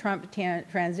surrounded the Trump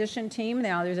transition team.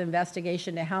 Now there's an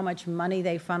investigation into how much money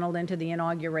they funneled into the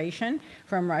inauguration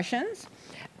from Russians.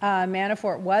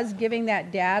 Manafort was giving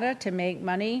that data to make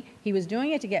money. He was doing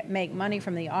it to make money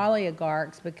from the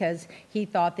oligarchs because he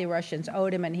thought the Russians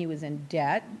owed him and he was in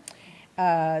debt.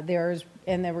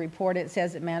 In the report it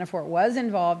says that Manafort was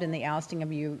involved in the ousting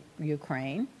of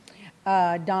Ukraine.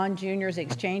 Don Jr.'s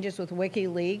exchanges with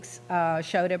WikiLeaks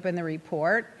showed up in the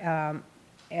report,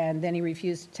 and then he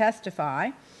refused to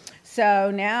testify.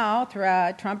 So now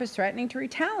Trump is threatening to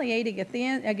retaliate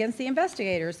against the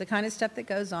investigators, the kind of stuff that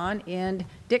goes on in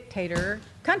dictator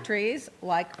countries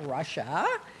like Russia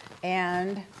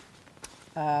and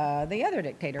the other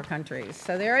dictator countries.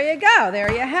 So there you go.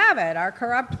 There you have it. Our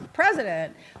corrupt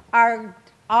president.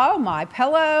 My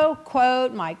pillow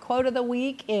quote, my quote of the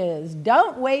week is,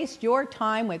 don't waste your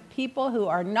time with people who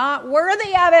are not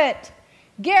worthy of it.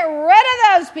 Get rid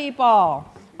of those people.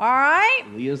 All right?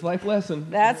 Leah's life lesson.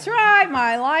 That's right,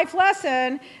 my life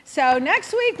lesson. So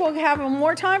next week we'll have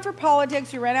more time for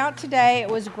politics. We ran out today. It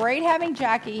was great having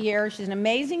Jackie here. She's an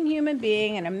amazing human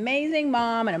being, an amazing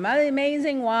mom, an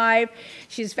amazing wife.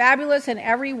 She's fabulous in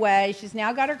every way. She's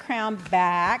now got her crown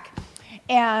back.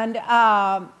 And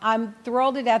I'm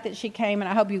thrilled to death that she came, and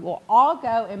I hope you will all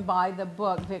go and buy the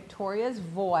book, Victoria's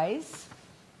Voice,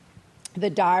 the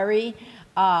diary.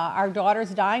 Our daughter's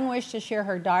dying wish to share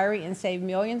her diary and save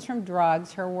millions from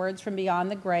drugs, her words from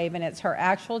beyond the grave, and it's her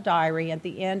actual diary. At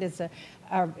the end,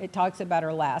 it talks about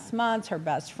her last months, her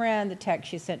best friend, the text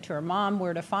she sent to her mom,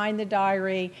 where to find the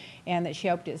diary, and that she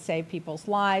hoped it saved people's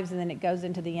lives. And then it goes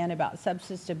into the end about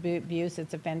substance abuse.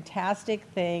 It's a fantastic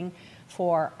thing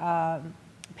for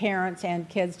parents and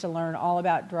kids to learn all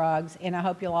about drugs. And I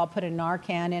hope you'll all put a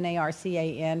Narcan,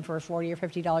 N-A-R-C-A-N, for $40 or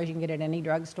 $50 you can get at any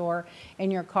drugstore, in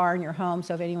your car, in your home.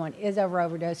 So if anyone is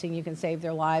overdosing, you can save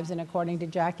their lives. And according to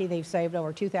Jackie, they've saved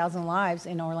over 2,000 lives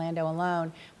in Orlando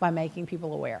alone by making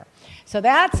people aware. So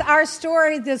that's our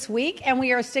story this week, and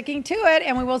we are sticking to it.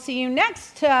 And we will see you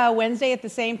next Wednesday at the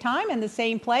same time in the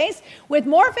same place with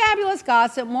more fabulous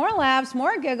gossip, more laughs,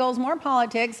 more giggles, more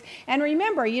politics. And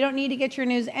remember, you don't need to get your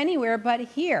news anywhere but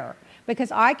here,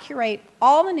 because I curate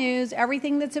all the news,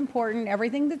 everything that's important,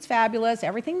 everything that's fabulous,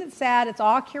 everything that's sad. It's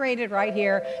all curated right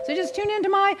here. So just tune into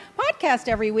my podcast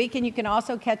every week, and you can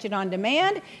also catch it on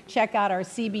demand. Check out our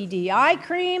CBD eye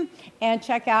cream, and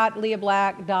check out Leah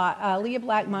Black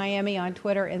Miami on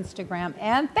Twitter, Instagram,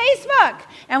 and Facebook.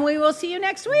 And we will see you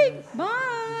next week.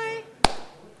 Bye.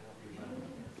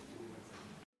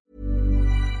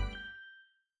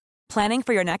 Planning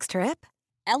for your next trip?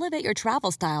 Elevate your travel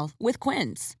style with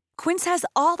Quince. Quince has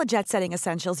all the jet-setting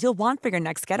essentials you'll want for your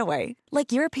next getaway,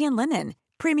 like European linen,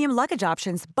 premium luggage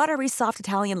options, buttery soft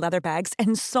Italian leather bags,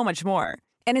 and so much more.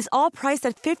 And is all priced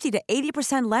at 50 to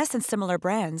 80% less than similar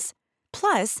brands.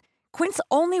 Plus, Quince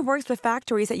only works with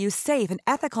factories that use safe and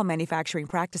ethical manufacturing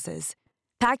practices.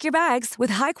 Pack your bags with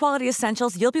high-quality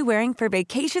essentials you'll be wearing for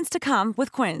vacations to come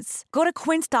with Quince. Go to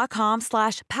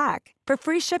quince.com/pack for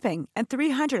free shipping and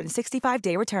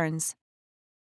 365-day returns.